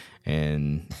car,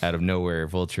 and out of nowhere,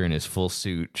 Vulture in his full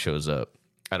suit shows up.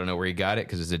 I don't know where he got it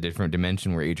because it's a different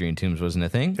dimension where Adrian Toomes wasn't a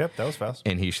thing. Yep, that was fast.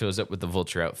 And he shows up with the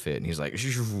Vulture outfit, and he's like,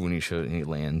 when he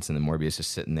lands, and then Morbius is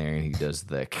sitting there, and he does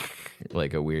the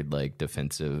like a weird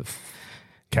defensive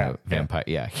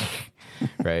vampire,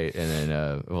 right? And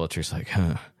then Vulture's like,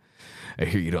 huh. I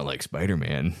hear you don't like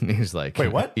Spider-Man. And he's like,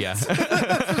 wait, what? Yeah.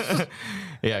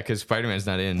 Yeah, because Spider-Man's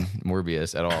not in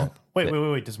Morbius at all. Wait.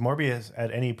 Does Morbius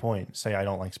at any point say, I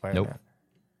don't like Spider-Man? Nope.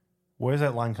 Where does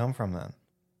that line come from then?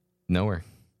 Nowhere.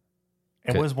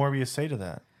 And what does Morbius say to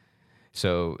that?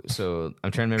 So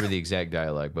I'm trying to remember the exact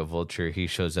dialogue, but Vulture, he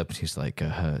shows up and he's like,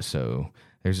 so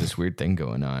there's this weird thing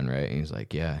going on, right? And he's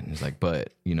like, yeah. And he's like,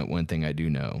 but, one thing I do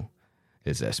know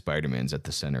is that Spider-Man's at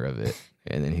the center of it.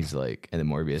 And then he's like, and then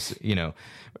Morbius,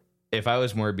 if I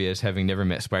was Morbius, having never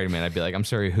met Spider-Man, I'd be like, I'm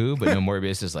sorry, who? But no,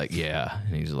 Morbius is like, yeah.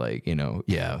 And he's like,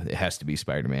 yeah, it has to be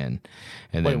Spider-Man.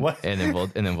 And then, what? And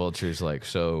then Vulture's like,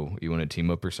 so you want to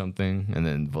team up or something? And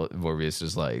then Morbius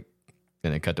is like,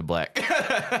 and then cut to black.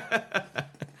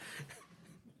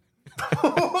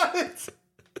 What?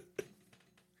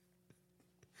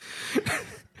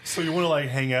 So you want to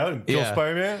hang out and kill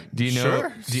Spider-Man? Do you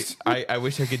know? Sure. I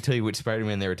wish I could tell you which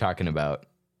Spider-Man they were talking about.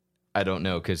 I don't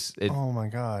know because oh my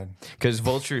god. Because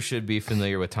Vulture should be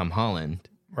familiar with Tom Holland,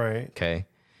 right? Okay.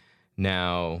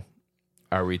 Now,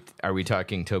 are we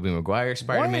talking Tobey Maguire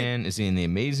Spider-Man? What? Is he in the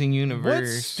Amazing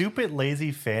Universe? What stupid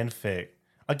lazy fanfic?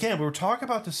 Again, we were talking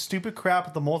about the stupid crap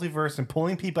of the multiverse and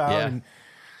pulling people out and.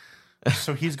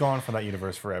 So he's gone from that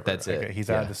universe forever. That's it.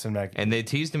 He's out of the cinematic. And they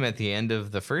teased him at the end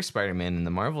of the first Spider-Man in the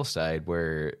Marvel side,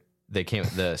 where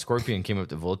the Scorpion came up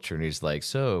to Vulture and he's like,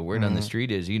 "So word on the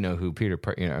street is, who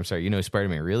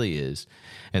Spider-Man really is."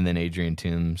 And then Adrian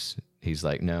Toomes, he's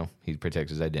like, "No, he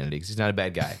protects his identity because he's not a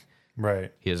bad guy.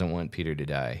 Right? He doesn't want Peter to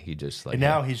die. He just like." And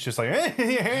now he's just like,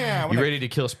 "You ready to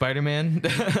kill Spider-Man?"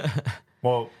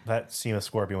 Well, that scene of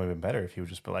Scorpion would have been better if he would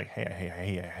just be like,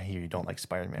 hey, I hear you don't like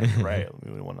Spider-Man. You're right.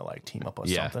 We would want to team up with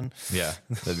something. Yeah,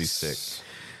 that'd be sick.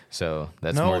 So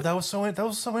that's that was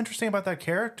so interesting about that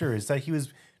character is that he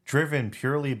was driven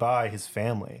purely by his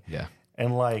family. Yeah,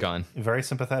 and gone. Very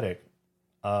sympathetic.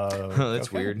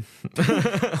 That's weird.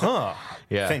 Huh?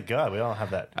 Yeah. Thank God we don't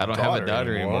have that. I don't have a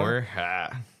daughter anymore.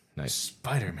 Nice.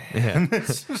 Spider-Man. Yeah.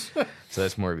 So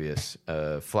that's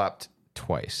Morbius. Flopped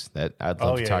twice. That I'd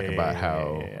love to talk about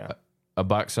how a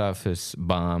box office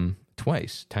bomb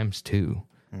twice times 2.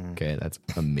 Okay, that's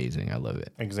amazing. I love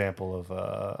it. Example of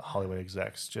Hollywood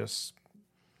execs just.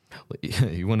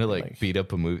 You want to beat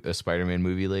up a Spider-Man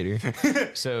movie later?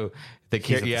 So the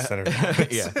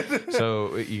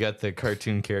So you got the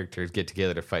cartoon characters get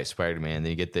together to fight Spider-Man. Then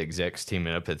you get the execs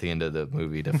teaming up at the end of the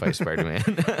movie to fight Spider-Man.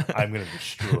 I'm gonna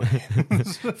destroy him.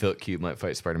 Philip Cute might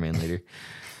fight Spider-Man later.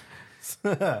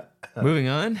 Moving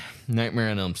on, Nightmare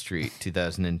on Elm Street,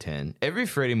 2010. Every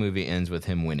Freddy movie ends with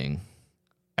him winning.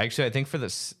 Actually, I think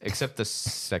except the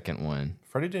second one.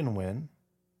 Freddy didn't win.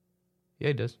 Yeah,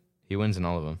 he does. He wins in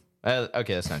all of them.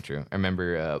 Okay, that's not true. I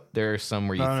remember there are some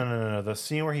where you... No. The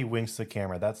scene where he winks the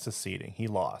camera, that's the seating. He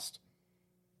lost.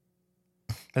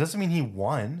 That doesn't mean he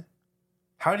won.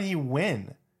 How did he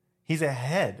win? He's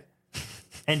ahead.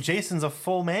 And Jason's a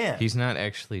full man. He's not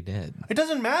actually dead. It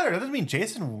doesn't matter. That doesn't mean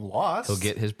Jason lost. He'll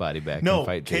get his body back and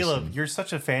fight Jason. Caleb, you're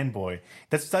such a fanboy.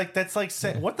 That's like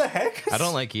saying, what the heck? I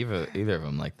don't like either of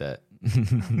them like that.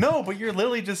 No, but you're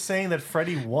literally just saying that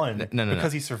Freddy won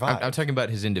because he survived. I'm talking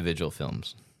about his individual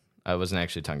films. I wasn't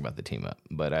actually talking about the team up,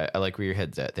 but I like where your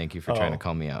head's at. Thank you for trying to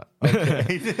call me out.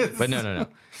 Okay. But no.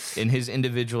 In his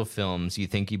individual films, you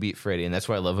think you beat Freddy, and that's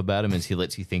what I love about him is he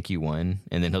lets you think you won,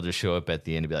 and then he'll just show up at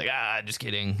the end and be like, just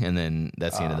kidding, and then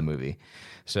that's the end of the movie.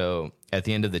 So at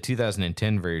the end of the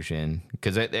 2010 version,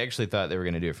 because they actually thought they were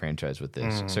going to do a franchise with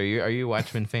this. So are you a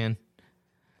Watchmen fan?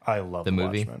 I love the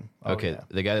movie. Watchmen. Oh, Okay, yeah.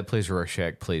 the guy that plays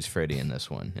Rorschach plays Freddy in this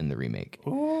one, in the remake.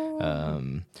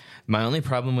 My only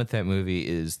problem with that movie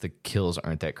is the kills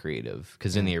aren't that creative,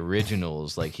 because in the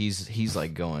originals, like he's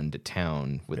like going to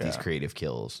town with these creative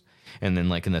kills, and then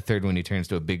like in the third one he turns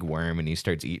to a big worm and he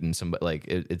starts eating somebody. Like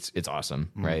it's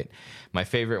awesome, right? My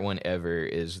favorite one ever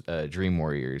is Dream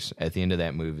Warriors. At the end of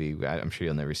that movie, I'm sure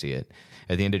you'll never see it.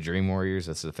 At the end of Dream Warriors,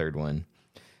 that's the third one.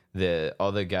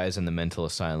 All the guys in the mental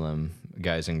asylum,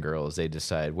 guys and girls, they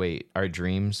decide, wait, our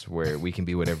dreams where we can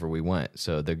be whatever we want.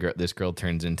 So this girl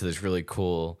turns into this really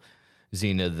cool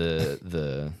Xena,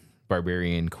 the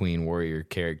barbarian queen warrior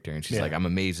character, and she's like, I'm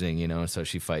amazing, you know. So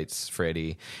she fights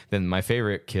Freddy. Then my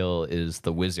favorite kill is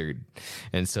the wizard,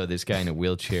 and so this guy in a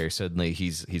wheelchair, suddenly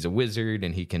he's a wizard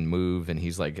and he can move, and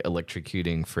he's like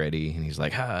electrocuting Freddy, and he's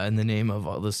like, in the name of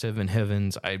all the seven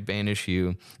heavens, I banish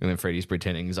you. And then Freddy's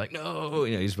pretending, he's like, no,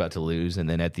 you know, he's about to lose, and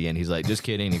then at the end he's like, just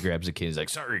kidding. He grabs a kid, he's like,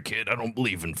 sorry kid, I don't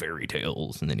believe in fairy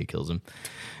tales, and then he kills him.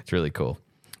 It's really cool.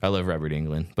 I love Robert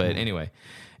Englund. But anyway,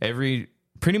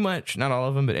 pretty much, not all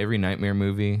of them, but every Nightmare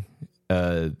movie,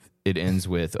 it ends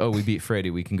with, we beat Freddy,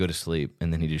 we can go to sleep.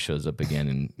 And then he just shows up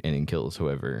again and kills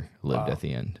whoever lived at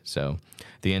the end. So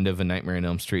the end of A Nightmare on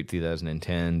Elm Street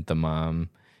 2010, the mom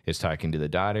is talking to the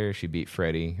daughter. She beat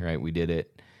Freddy, right? We did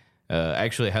it.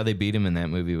 Actually, how they beat him in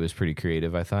that movie was pretty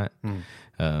creative, I thought.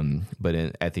 But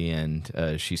at the end,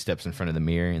 she steps in front of the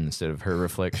mirror, and instead of her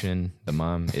reflection, the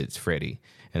mom, it's Freddy.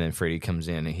 And then Freddy comes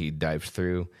in and he dives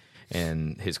through,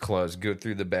 and his claws go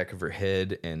through the back of her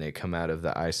head and they come out of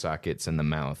the eye sockets and the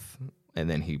mouth. And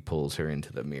then he pulls her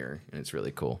into the mirror, and it's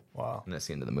really cool. Wow. And that's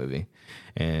the end of the movie.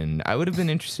 And I would have been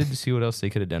interested to see what else they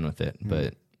could have done with it,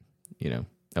 but, you know,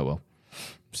 oh well.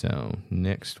 So,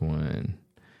 next one.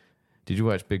 Did you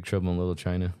watch Big Trouble in Little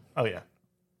China? Oh, yeah.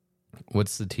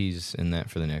 What's the tease in that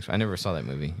for the next one? I never saw that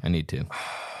movie. I need to. Do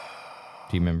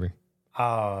you remember?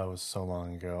 Oh, it was so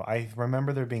long ago. I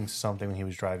remember there being something when he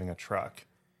was driving a truck.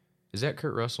 Is that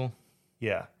Kurt Russell?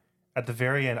 Yeah. At the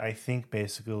very end, I think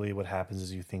basically what happens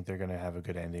is you think they're going to have a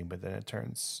good ending, but then it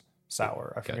turns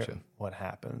sour. I forget what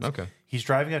happens. Okay. He's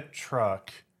driving a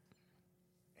truck,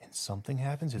 and something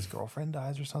happens. His girlfriend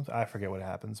dies or something. I forget what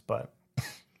happens, but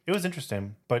it was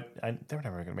interesting. But they were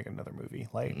never going to make another movie.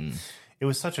 Like, it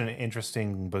was such an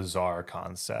interesting, bizarre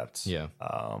concept. Yeah.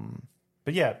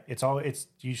 But yeah,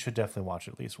 you should definitely watch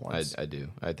it at least once. I do.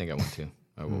 I think I want to.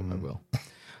 I will.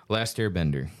 Last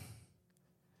Airbender.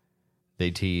 They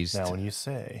teased. Now, when you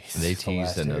say they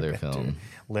teased another film,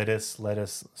 let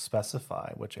us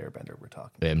specify which Airbender we're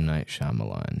talking about. M. Night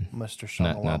Shyamalan. Mr.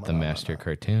 Shyamalan. Not the master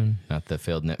cartoon, not the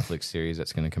failed Netflix series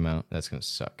that's going to come out. That's going to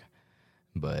suck.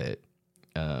 But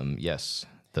yes,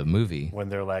 the movie. When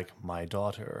they're like, my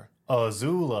daughter,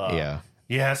 Azula. Yeah.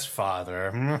 Yes, father.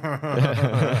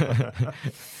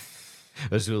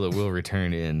 Azula will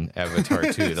return in Avatar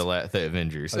 2, the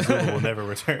Avengers. Azula will never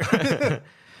return.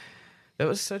 That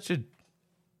was such a...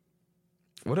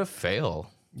 What a fail.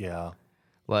 Yeah.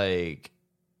 Like,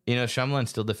 you know, Shyamalan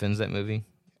still defends that movie.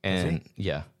 And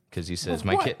yeah, because he says,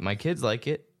 my kids like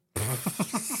it.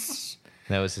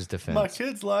 That was his defense. My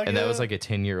kids like it. And that was like a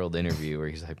 10-year-old interview where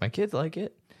he's like, my kids like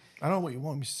it. I don't know what you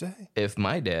want me to say. If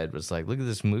my dad was like, look at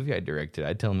this movie I directed,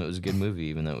 I'd tell him it was a good movie,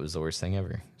 even though it was the worst thing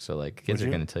ever. So, like, kids are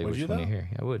going to tell you which one you hear.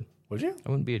 I would. Would you? I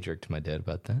wouldn't be a jerk to my dad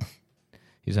about that.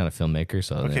 He's not a filmmaker,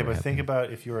 so okay. But think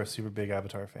about if you were a super big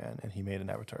Avatar fan and he made an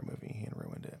Avatar movie and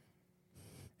ruined it,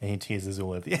 and he teases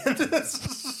Azula at the end.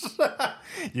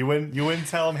 You wouldn't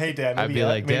tell him, hey, Dad. I'd be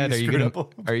like, Dad, are you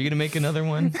gonna make another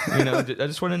one? You know, I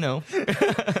just want to know,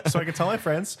 so I can tell my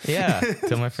friends. Yeah,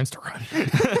 tell my friends to run.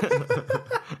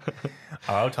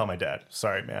 I'll tell my dad.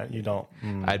 Sorry, man, you don't.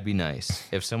 I'd be nice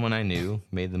if someone I knew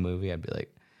made the movie. I'd be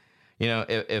like, you know,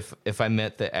 if I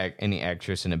met any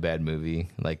actress in a bad movie,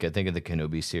 like I think of the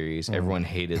Kenobi series, everyone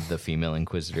hated the female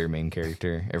Inquisitor main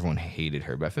character. Everyone hated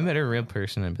her. But if I met a real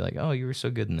person, I'd be like, oh, you were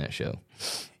so good in that show.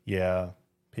 Yeah.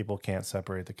 People can't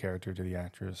separate the character to the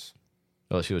actress.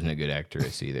 Well, she wasn't a good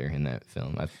actress either in that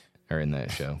film or in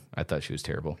that show. I thought she was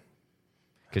terrible.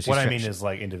 What I mean is,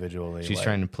 like, individually. She's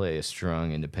trying to play a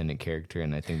strong, independent character,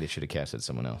 and I think they should have casted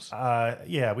someone else.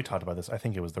 Yeah, we talked about this. I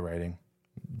think it was the writing.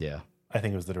 Yeah. I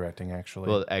think it was the directing, actually.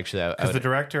 Well, actually, because the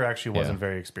director actually wasn't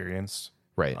very experienced.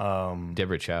 Right.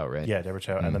 Deborah Chow, right? Yeah, Deborah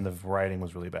Chow. And then the writing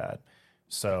was really bad.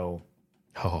 So.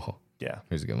 Oh. Yeah.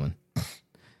 Here's a good one.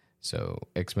 So,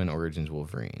 X-Men Origins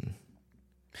Wolverine.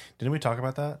 Didn't we talk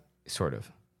about that? Sort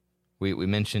of. We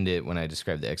mentioned it when I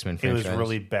described the X-Men franchise. It was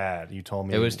really bad. You told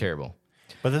me. It was terrible.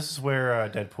 But this is where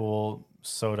Deadpool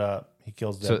sewed up. He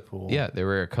kills Deadpool. So, yeah, there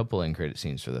were a couple end credit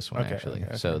scenes for this one, actually.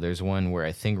 Okay. So there's one where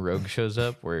I think Rogue shows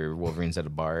up, where Wolverine's at a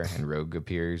bar and Rogue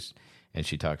appears, and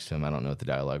she talks to him. I don't know what the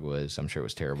dialogue was. I'm sure it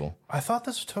was terrible. I thought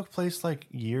this took place like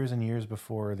years and years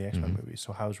before the X-Men movie.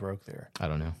 So how's Rogue there? I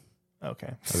don't know. Okay.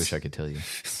 I wish I could tell you.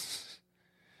 Nice.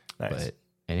 But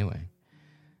anyway,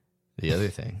 the other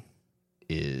thing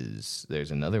is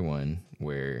there's another one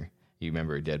where you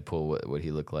remember Deadpool, what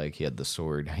he looked like. He had the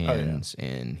sword hands,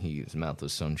 and his mouth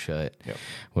was sewn shut. Yep.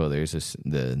 Well, there's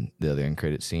the other end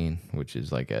credit scene, which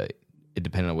is like it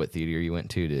depending on what theater you went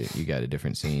to, you got a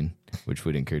different scene, which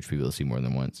would encourage people to see more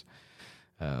than once.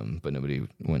 But nobody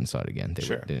went and saw it again. They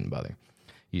didn't bother.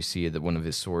 You see that one of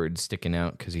his swords sticking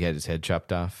out because he had his head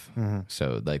chopped off. Mm-hmm.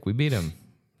 So like we beat him.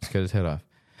 Let's cut his head off.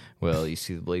 Well, you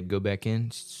see the blade go back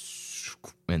in,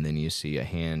 and then you see a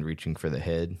hand reaching for the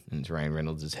head, and it's Ryan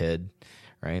Reynolds' head,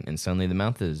 right? And suddenly the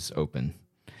mouth is open.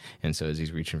 And so as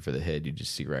he's reaching for the head, you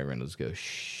just see Ryan Reynolds go,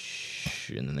 shh,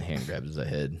 and then the hand grabs the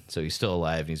head. So he's still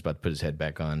alive, and he's about to put his head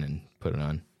back on and put it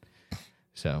on.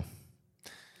 So,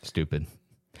 stupid.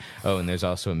 Oh, and there's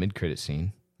also a mid-credit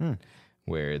scene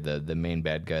where the main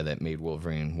bad guy that made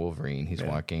Wolverine, he's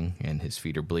walking and his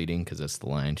feet are bleeding because that's the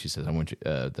line. She says, I want you,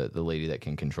 the lady that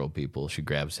can control people, she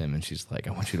grabs him and she's like,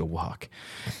 I want you to walk,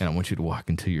 and I want you to walk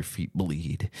until your feet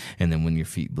bleed. And then when your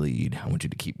feet bleed, I want you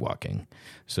to keep walking.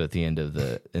 So at the end of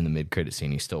in the mid-credit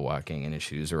scene, he's still walking and his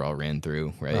shoes are all ran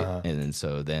through, right? Uh-huh. And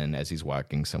then as he's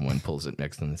walking, someone pulls it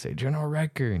next to him and say, General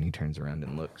Riker, and he turns around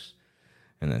and looks.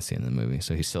 And that's the end of the movie.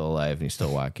 So he's still alive and he's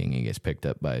still walking. He gets picked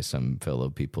up by some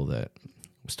fellow people that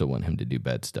still want him to do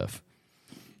bad stuff.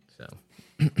 So,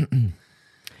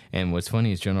 and what's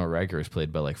funny is General Riker is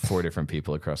played by like 4 different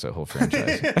people across that whole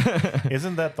franchise.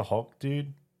 Isn't that the Hulk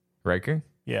dude? Riker?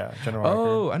 Yeah, General Riker.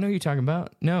 Oh, I know who you're talking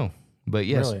about. No, but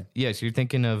yes, really? Yes, you're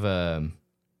thinking of.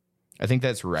 I think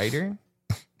that's Ryder,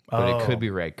 but it could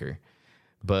be Riker.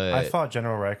 But I thought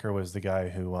General Riker was the guy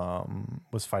who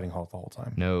was fighting Hulk the whole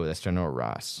time. No, that's General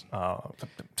Ross. Oh,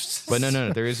 but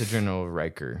no, there is a General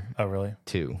Riker. Oh, really?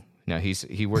 Too. Now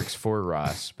he works for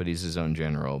Ross, but he's his own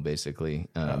general basically.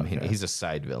 Okay. He's a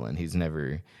side villain. He's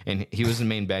never, and he was the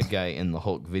main bad guy in the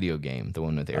Hulk video game, the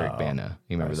one with Eric Bana.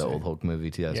 You remember the old Hulk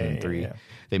movie, 2003? Yeah.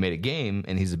 They made a game,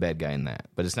 and he's a bad guy in that.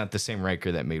 But it's not the same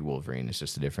Riker that made Wolverine. It's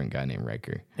just a different guy named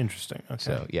Riker. Interesting. Okay.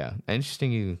 So yeah,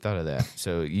 interesting you thought of that.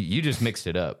 So you just mixed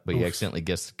it up, but you accidentally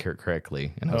guessed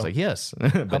correctly, and I was like, yes,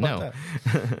 but no.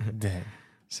 Dang.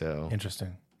 So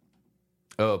interesting.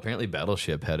 Oh, apparently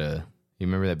Battleship had a. You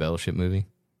remember that Battleship movie?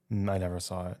 I never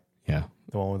saw it. Yeah.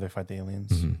 The one where they fight the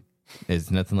aliens? Mm-hmm.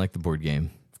 It's nothing like the board game.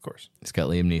 Of course. It's got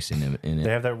Liam Neeson in it. They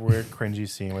have that weird cringy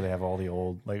scene where they have all the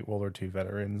old like World War II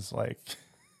veterans. Like,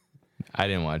 I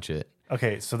didn't watch it.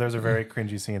 Okay, so there's a very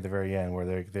cringy scene at the very end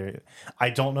where they're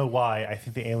I don't know why. I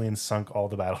think the aliens sunk all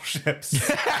the battleships.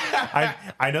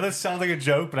 I know this sounds like a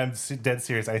joke, but I'm dead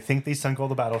serious. I think they sunk all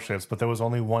the battleships, but there was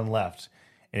only one left,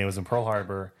 and it was in Pearl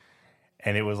Harbor.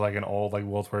 And it was like an old like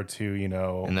World War II, you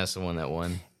know. And that's the one that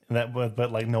won. And that,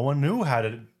 but like no one knew how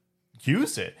to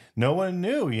use it. No one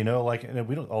knew, you know. Like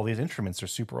we don't. All these instruments are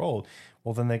super old.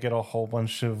 Well, then they get a whole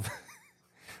bunch of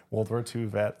World War II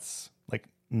vets, like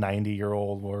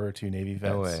 90-year-old World War II Navy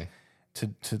vets, no way. to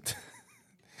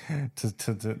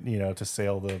you know to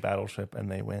sail the battleship,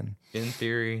 and they win. In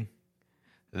theory,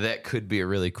 that could be a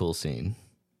really cool scene.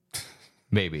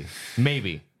 Maybe.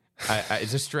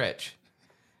 It's a stretch.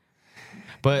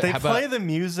 But they play the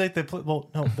music. They play. Well,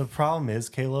 no. The problem is,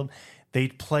 Caleb, they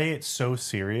play it so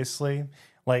seriously.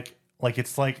 Like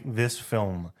it's like this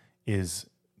film is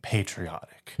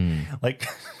patriotic. Like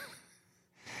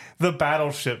the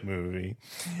Battleship movie,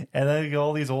 and then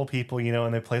all these old people, you know,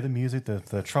 and they play the music.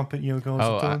 The trumpet, you know, goes.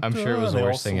 Oh, I'm sure it was the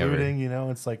worst thing ever. You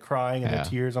know, it's like crying and the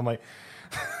tears. I'm like,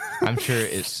 I'm sure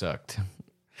it sucked.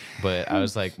 But I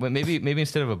was like, well, maybe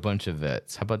instead of a bunch of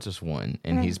vets, how about just one?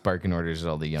 And he's barking orders at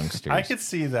all the youngsters. I could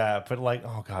see that, but like,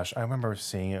 oh gosh, I remember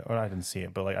seeing it. Or I didn't see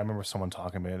it, but like, I remember someone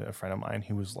talking about it. A friend of mine,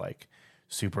 he was like,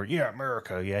 super, yeah,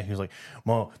 America, yeah. He was like,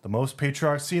 well, the most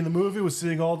patriotic scene in the movie was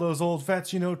seeing all those old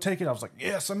vets, you know, take it. I was like,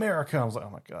 yes, America. I was like,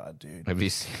 oh my god, dude. Have you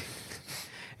seen?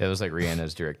 It was like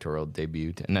Rihanna's directorial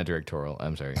debut. Not directorial.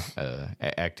 I'm sorry,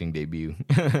 acting debut.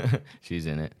 She's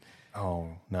in it. Oh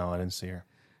no, I didn't see her.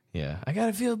 Yeah, I got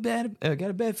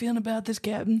a bad feeling about this,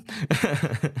 Captain.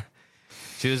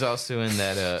 She was also in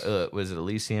that. Was it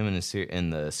Elysium in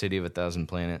the City of a Thousand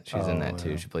Planets? She's in that too.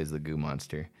 Yeah. She plays the goo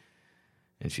monster,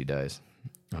 and she dies.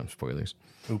 Oh, spoilers.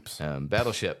 Oops.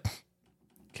 Battleship.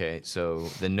 Okay, so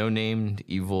the no-named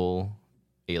evil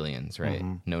aliens, right?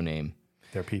 Mm-hmm. No name.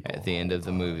 They're people. At the end of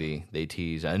the movie, they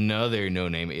tease another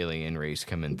no-name alien race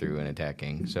coming through and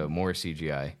attacking. So more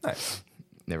CGI. Nice.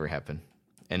 Never happened.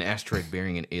 An asteroid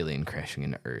bearing an alien crashing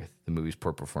into Earth. The movie's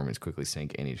poor performance quickly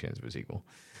sank any chance of a sequel.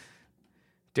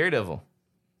 Daredevil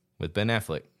with Ben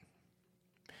Affleck.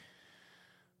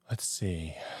 Let's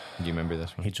see. Do you remember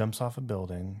this one? He jumps off a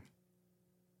building.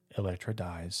 Elektra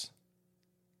dies.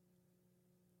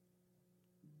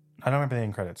 I don't remember the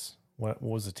end credits. What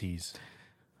was the tease?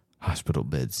 Hospital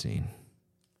bed scene.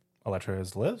 Elektra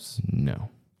lives? No.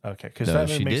 Okay, because No,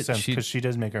 that makes sense because she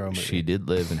does make her own movie. She did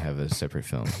live and have a separate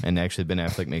film. And actually, Ben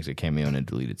Affleck makes a cameo in a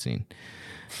deleted scene.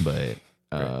 But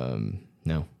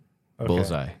no. Okay.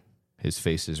 Bullseye. His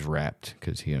face is wrapped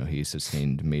because he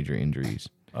sustained major injuries.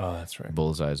 Oh, that's right.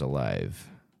 Bullseye's alive.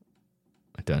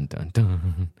 Dun, dun,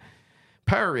 dun.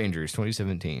 Power Rangers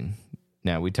 2017.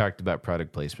 Now, we talked about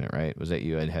product placement, right? Was that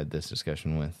you I'd had this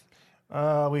discussion with?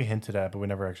 We hinted at, but we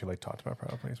never actually talked about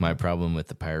product placement. My problem with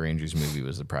the Power Rangers movie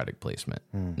was the product placement.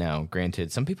 Now,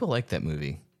 granted, some people like that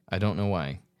movie. I don't know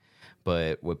why.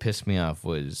 But what pissed me off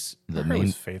was the main...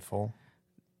 was faithful.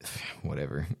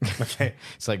 Whatever. Okay.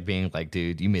 It's like being like,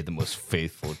 dude, you made the most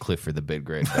faithful Clifford the Big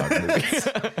Red Dog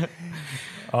movie.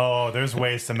 Oh, there's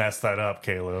ways to mess that up,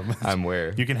 Caleb. I'm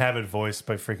aware. You can have it voiced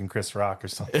by freaking Chris Rock or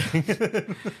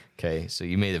something. Okay, so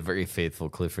you made a very faithful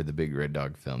Clifford the Big Red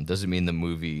Dog film. Doesn't mean the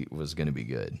movie was going to be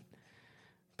good.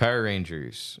 Power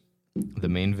Rangers, the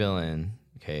main villain,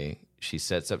 okay, she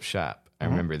sets up shop. I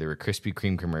remember there were Krispy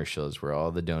Kreme commercials where all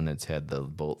the donuts had the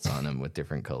bolts on them with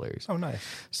different colors. Oh, nice.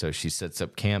 So she sets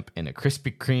up camp in a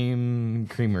Krispy Kreme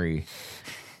creamery,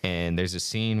 and there's a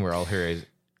scene where all her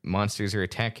monsters are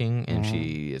attacking, and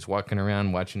she is walking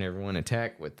around watching everyone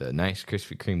attack with a nice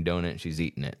Krispy Kreme donut, and she's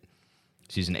eating it.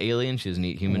 She's an alien. She doesn't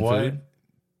eat human food. What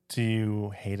do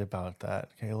you hate about that,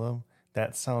 Caleb?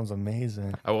 That sounds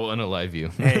amazing. I will unalive you.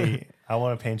 Hey, I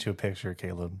want to paint you a picture,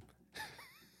 Caleb.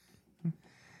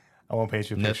 I won't paint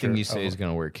you a picture. Nothing you say is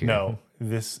going to work here. No,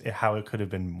 how it could have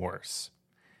been worse.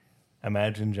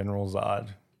 Imagine General Zod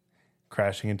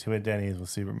crashing into a Denny's with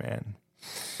Superman.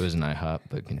 It was an IHOP,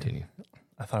 but continue.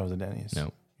 I thought it was a Denny's. No.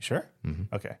 You sure?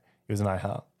 Mm-hmm. Okay. It was an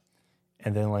IHOP.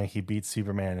 And then he beats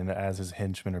Superman, and as his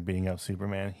henchmen are beating up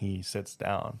Superman, he sits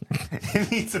down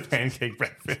and eats a pancake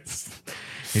breakfast.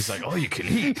 He's like, "Oh, you can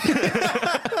eat."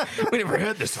 We never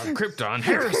had this on Krypton.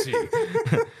 Heresy.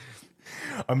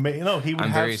 He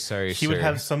would very sorry, He sir. would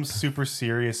have some super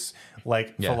serious,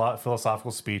 philosophical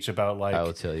speech about I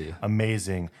will tell you.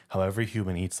 Amazing how every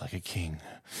human eats like a king.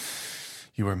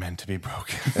 You were meant to be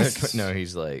broken. No,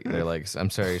 they're like, "I'm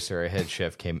sorry, sir. Our head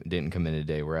chef didn't come in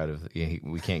today. We're out of,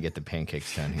 we can't get the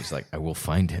pancakes done." He's like, "I will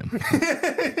find him.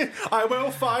 I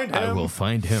will find him. I will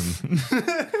find him."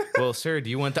 Well, sir, do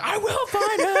you want I will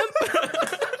find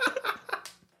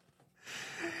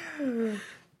him.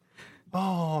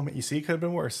 Oh, you see, it could have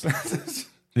been worse.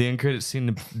 The end credits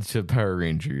scene to Power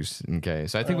Rangers. Okay,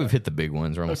 so I think we've hit the big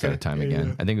ones. We're almost out of time again.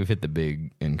 Yeah. I think we've hit the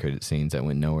big end credit scenes that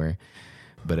went nowhere.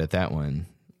 But at that one,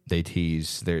 they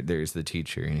tease. There's the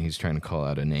teacher, and he's trying to call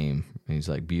out a name. And he's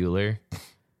like, Bueller,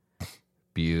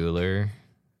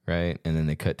 right? And then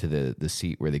they cut to the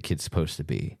seat where the kid's supposed to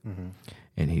be. Mm-hmm.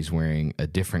 And he's wearing a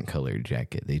different colored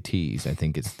jacket. They tease. I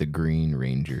think it's the Green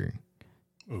Ranger.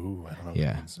 Ooh, I don't know.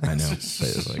 Yeah, I know. But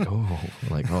it's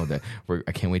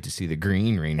I can't wait to see the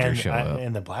Green Ranger show up.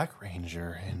 And the Black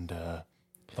Ranger and the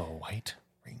White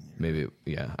Ranger. Maybe,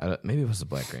 yeah. Maybe it was the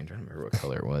Black Ranger. I don't remember what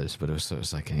color it was, but it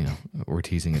was like, we're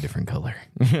teasing a different color.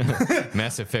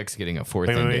 Mass Effect's getting a fourth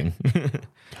ending.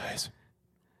 Guys,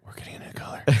 we're getting a new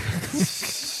color.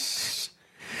 Yes!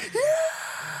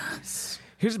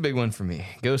 Here's a big one for me.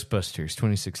 Ghostbusters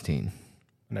 2016.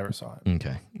 Never saw it.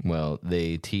 Okay. Well,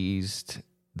 they teased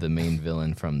the main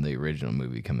villain from the original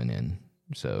movie coming in.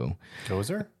 So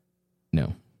Gozer?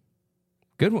 No.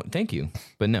 Good one. Thank you.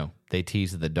 But no, they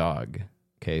teased the dog.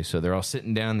 Okay, so they're all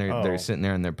sitting down. They're sitting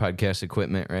there on their podcast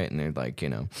equipment, right? And they're like,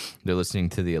 they're listening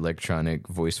to the electronic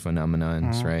voice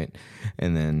phenomenons, right?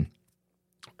 And then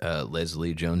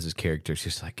Leslie Jones's character,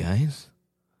 she's like, guys,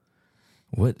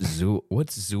 what's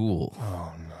Zool?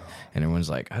 Oh no! And everyone's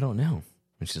like, I don't know.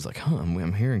 And she's like,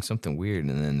 I'm hearing something weird.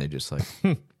 And then they just like,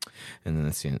 and then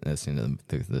that's the end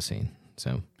of the scene.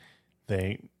 So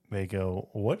they go,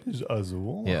 what is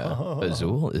Azul? Yeah,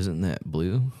 Azul, isn't that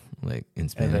blue? Like in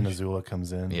Spanish. And then Azula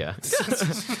comes in. Yeah.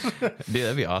 Dude,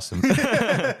 that'd be awesome.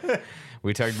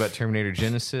 We talked about Terminator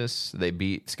Genesis. They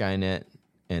beat Skynet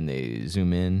and they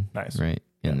zoom in. Nice. Right?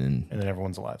 Yeah. And then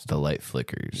everyone's alive the still. light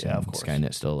flickers. Yeah, and of course.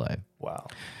 Skynet's still alive. Wow.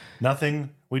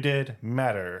 Nothing we did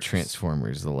matters.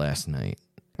 Transformers, The Last Night.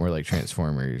 Or like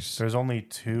Transformers. There's only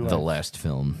two. The last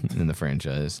film in the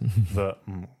franchise.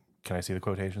 Can I see the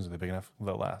quotations? Are they big enough?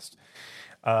 The last.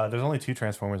 There's only two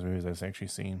Transformers movies I've actually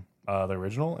seen. The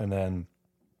original, and then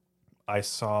I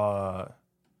saw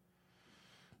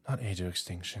not Age of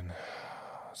Extinction,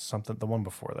 the one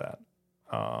before that.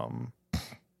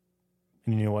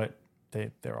 And you know what?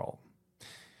 They're all.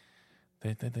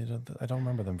 They don't, I don't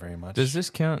remember them very much. Does this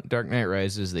count? Dark Knight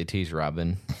Rises, they tease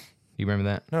Robin. You remember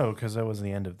that? No, because that was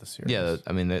the end of the series. Yeah,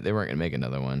 I mean, they weren't going to make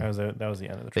another one. That was the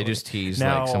end of the trilogy. They just teased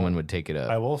now, like someone would take it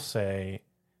up. I will say,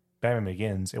 Batman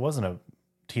Begins, it wasn't a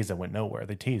tease that went nowhere.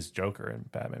 They teased Joker in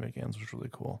Batman Begins, which was really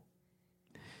cool.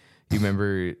 You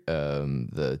remember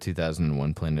the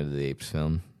 2001 Planet of the Apes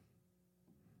film?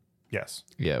 Yes.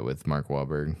 Yeah, with Mark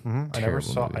Wahlberg.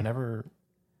 Mm-hmm.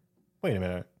 Wait a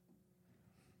minute.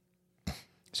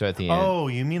 So at the end. Oh,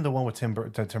 you mean the one with Tim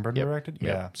Burton directed?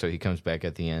 Yep. Yeah. So he comes back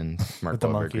at the end. Mark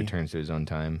Wahlberg returns to his own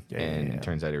time, and it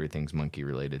turns out everything's monkey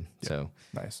related. Yeah. So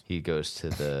nice. He goes to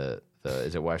the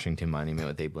is it Washington Monument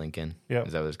with Abe Lincoln? Yeah.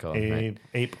 Is that what it's called?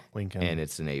 Ape Lincoln. And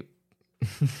it's an ape.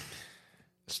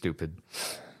 Stupid.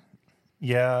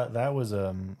 Yeah, that was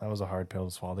a hard pill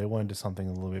to swallow. They wanted to do something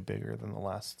a little bit bigger than the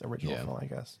last original film, I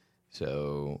guess.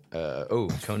 So,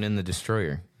 Conan the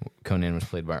Destroyer. Conan was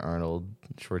played by Arnold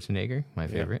Schwarzenegger, my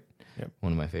favorite. Yep.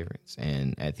 One of my favorites.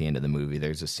 And at the end of the movie,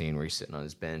 there's a scene where he's sitting on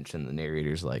his bench, and the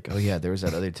narrator's like, "Oh yeah, there was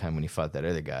that other time when he fought that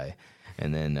other guy."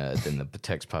 And then the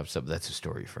text pops up. That's a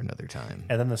story for another time.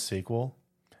 And then the sequel.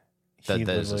 That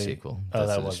is a sequel. That's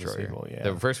that was a sequel, yeah.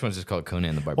 The first one's just called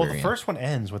Conan the Barbarian. Well, the first one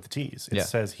ends with the tease. It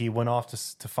says he went off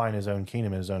to find his own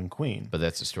kingdom and his own queen. But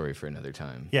that's a story for another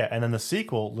time. Yeah, and then the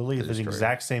sequel, literally the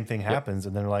exact same thing happens,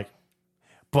 and then they're like,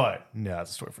 but no,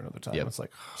 it's a story for another time. It's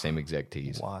like same exact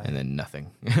tease. Why? And then nothing.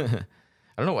 I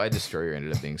don't know why Destroyer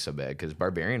ended up being so bad, because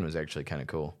Barbarian was actually kind of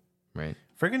cool, right?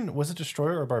 Friggin', was it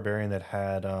Destroyer or Barbarian that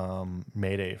had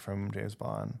Mayday from James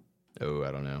Bond? Oh, I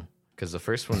don't know. Because the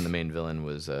first one, the main villain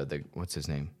was what's his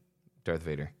name? Darth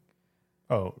Vader.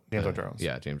 Oh, James Earl Jones.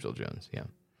 Yeah, James Earl Jones. Yeah.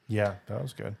 Yeah, that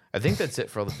was good. I think that's it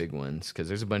for all the big ones, because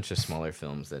there's a bunch of smaller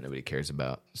films that nobody cares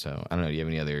about. So I don't know. Do you have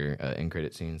any other end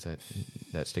credit scenes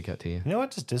that stick out to you? You know what?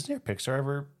 Does Disney or Pixar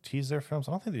ever tease their films?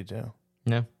 I don't think they do.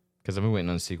 No, because I've been waiting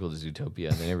on a sequel to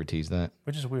Zootopia. They never teased that.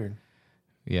 Which is weird.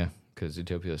 Yeah, because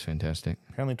Zootopia is fantastic.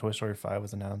 Apparently, Toy Story 5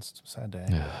 was announced. Sad day.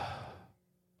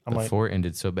 The 4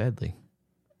 ended so badly.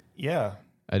 Yeah.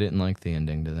 I didn't like the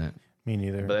ending to that. Me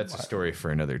neither. But that's a story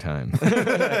for another time.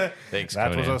 Thanks,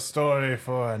 That Conan. was a story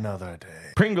for another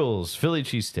day. Pringles, Philly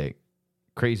cheesesteak.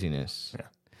 Craziness. Yeah.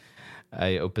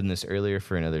 I opened this earlier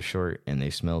for another short, and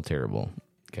they smell terrible.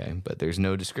 Okay, but there's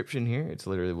no description here. It's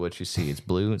literally what you see. It's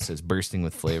blue. It says bursting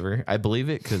with flavor. I believe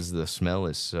it because the smell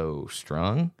is so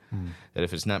strong that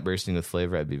if it's not bursting with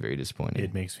flavor, I'd be very disappointed.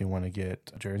 It makes me want to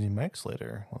get Jersey Mike's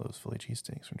later. One of those Philly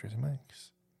cheesesteaks from Jersey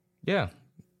Mike's. Yeah.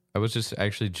 I was just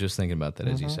thinking about that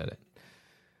as you said it.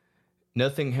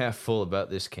 Nothing half full about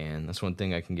this can. That's one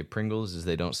thing I can give Pringles is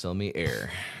they don't sell me air.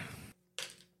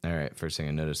 All right, first thing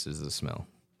I noticed is the smell.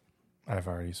 I've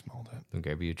already smelled it. I'll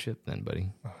grab you a chip then,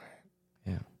 buddy. Okay.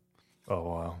 Yeah. Oh,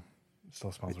 wow. It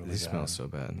still smells really bad. It smells so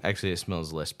bad. Actually, it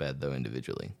smells less bad, though,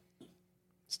 individually.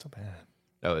 It's still bad.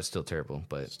 Oh, it's still terrible,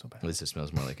 but still bad. At least it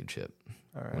smells more like a chip.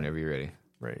 All right. Whenever you're ready.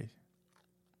 Ready.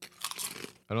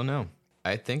 I don't know.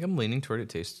 I think I'm leaning toward it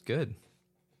tastes good.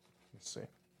 Let's see.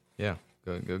 Yeah.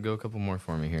 Go a couple more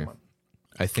for me here.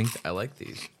 I think I like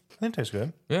these. I think it tastes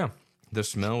good. Yeah. The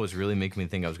smell was really making me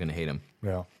think I was going to hate them.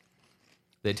 Yeah.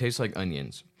 They taste like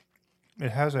onions. It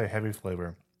has a heavy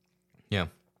flavor. Yeah.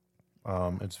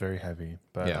 It's very heavy,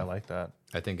 but I like that.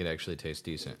 I think it actually tastes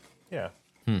decent. Yeah.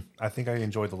 I think I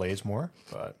enjoy the Lay's more,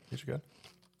 but these are good.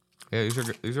 Yeah,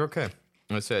 these are okay.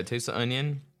 Let's say I taste the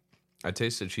onion. I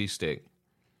taste the cheesesteak.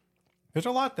 There's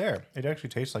a lot there. It actually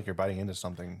tastes like you're biting into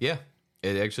something. Yeah.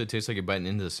 It actually tastes like you're biting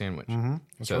into the sandwich. Mm-hmm.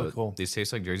 That's really cool. These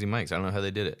taste like Jersey Mike's. I don't know how they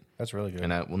did it. That's really good.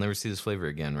 And we'll never see this flavor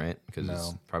again, right? Because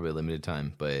it's probably a limited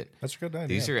time. But that's a good idea.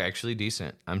 These are actually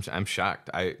decent. I'm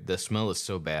shocked. The smell is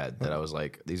so bad that I was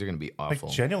like, these are going to be awful.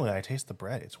 Like, genuinely, I taste the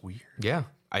bread. It's weird. Yeah.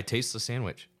 I taste the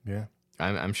sandwich. Yeah.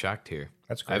 I'm shocked here.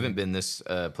 That's crazy. I haven't been this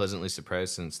pleasantly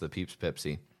surprised since the Peeps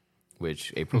Pepsi,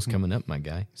 which April's coming up, my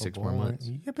guy. 6 more months.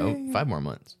 Yippee. Oh, 5 more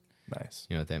months. Nice.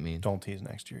 You know what that means? Don't tease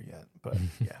next year yet, but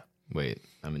yeah. Wait,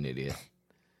 I'm an idiot.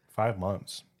 5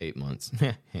 months. 8 months.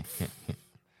 I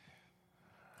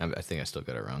think I still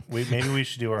got it wrong. Maybe we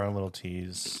should do our own little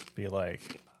tease. Be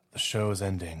like, the show's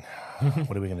ending.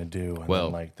 What are we gonna do? And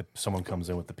then like someone comes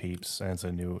in with the Peeps, and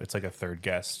it's like a third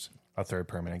guest, a third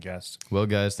permanent guest. Well,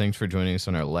 guys, thanks for joining us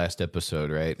on our last episode.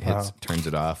 Right, turns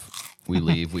it off. We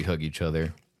leave. We hug each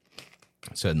other.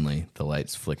 Suddenly, the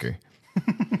lights flicker.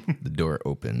 The door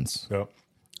opens. Yep.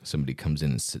 Somebody comes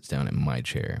in and sits down in my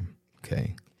chair.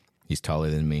 Okay. He's taller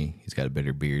than me. He's got a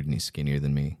better beard and he's skinnier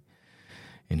than me.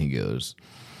 And he goes.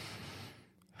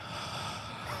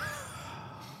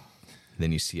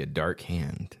 Then you see a dark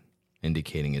hand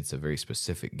indicating it's a very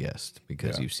specific guest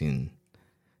because you've seen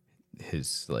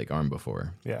his like arm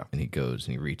before. Yeah. And he goes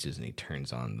and he reaches and he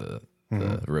turns on the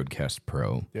Rodecaster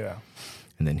Pro. Yeah.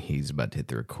 And then he's about to hit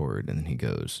the record, and then he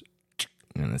goes,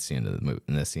 and that's the end of the movie.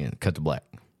 And that's the end. Cut to black.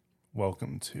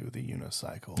 Welcome to the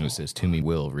unicycle. And it says, "To me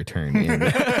will return." In.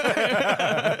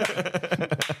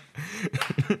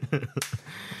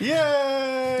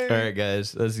 Yay! All right,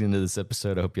 guys, that's the end of this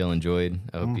episode. I hope y'all enjoyed.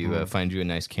 I hope you find you a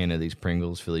nice can of these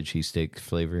Pringles Philly cheesesteak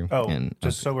flavor. Oh, and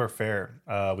just so we're fair,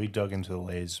 we dug into the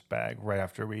Lay's bag right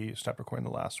after we stopped recording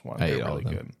the last one. I They're ate all really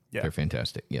of them. good. Yeah, They're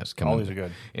fantastic. Yes, all these are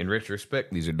good. In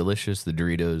retrospect, these are delicious. The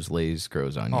Doritos Lay's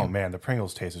grows on you. Oh man, the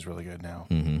Pringles taste is really good now.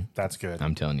 That's good.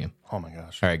 I'm telling you. Oh my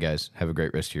gosh. All right, guys, have a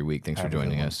great rest of your week. Thanks for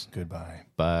joining us. Goodbye.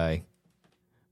 Bye.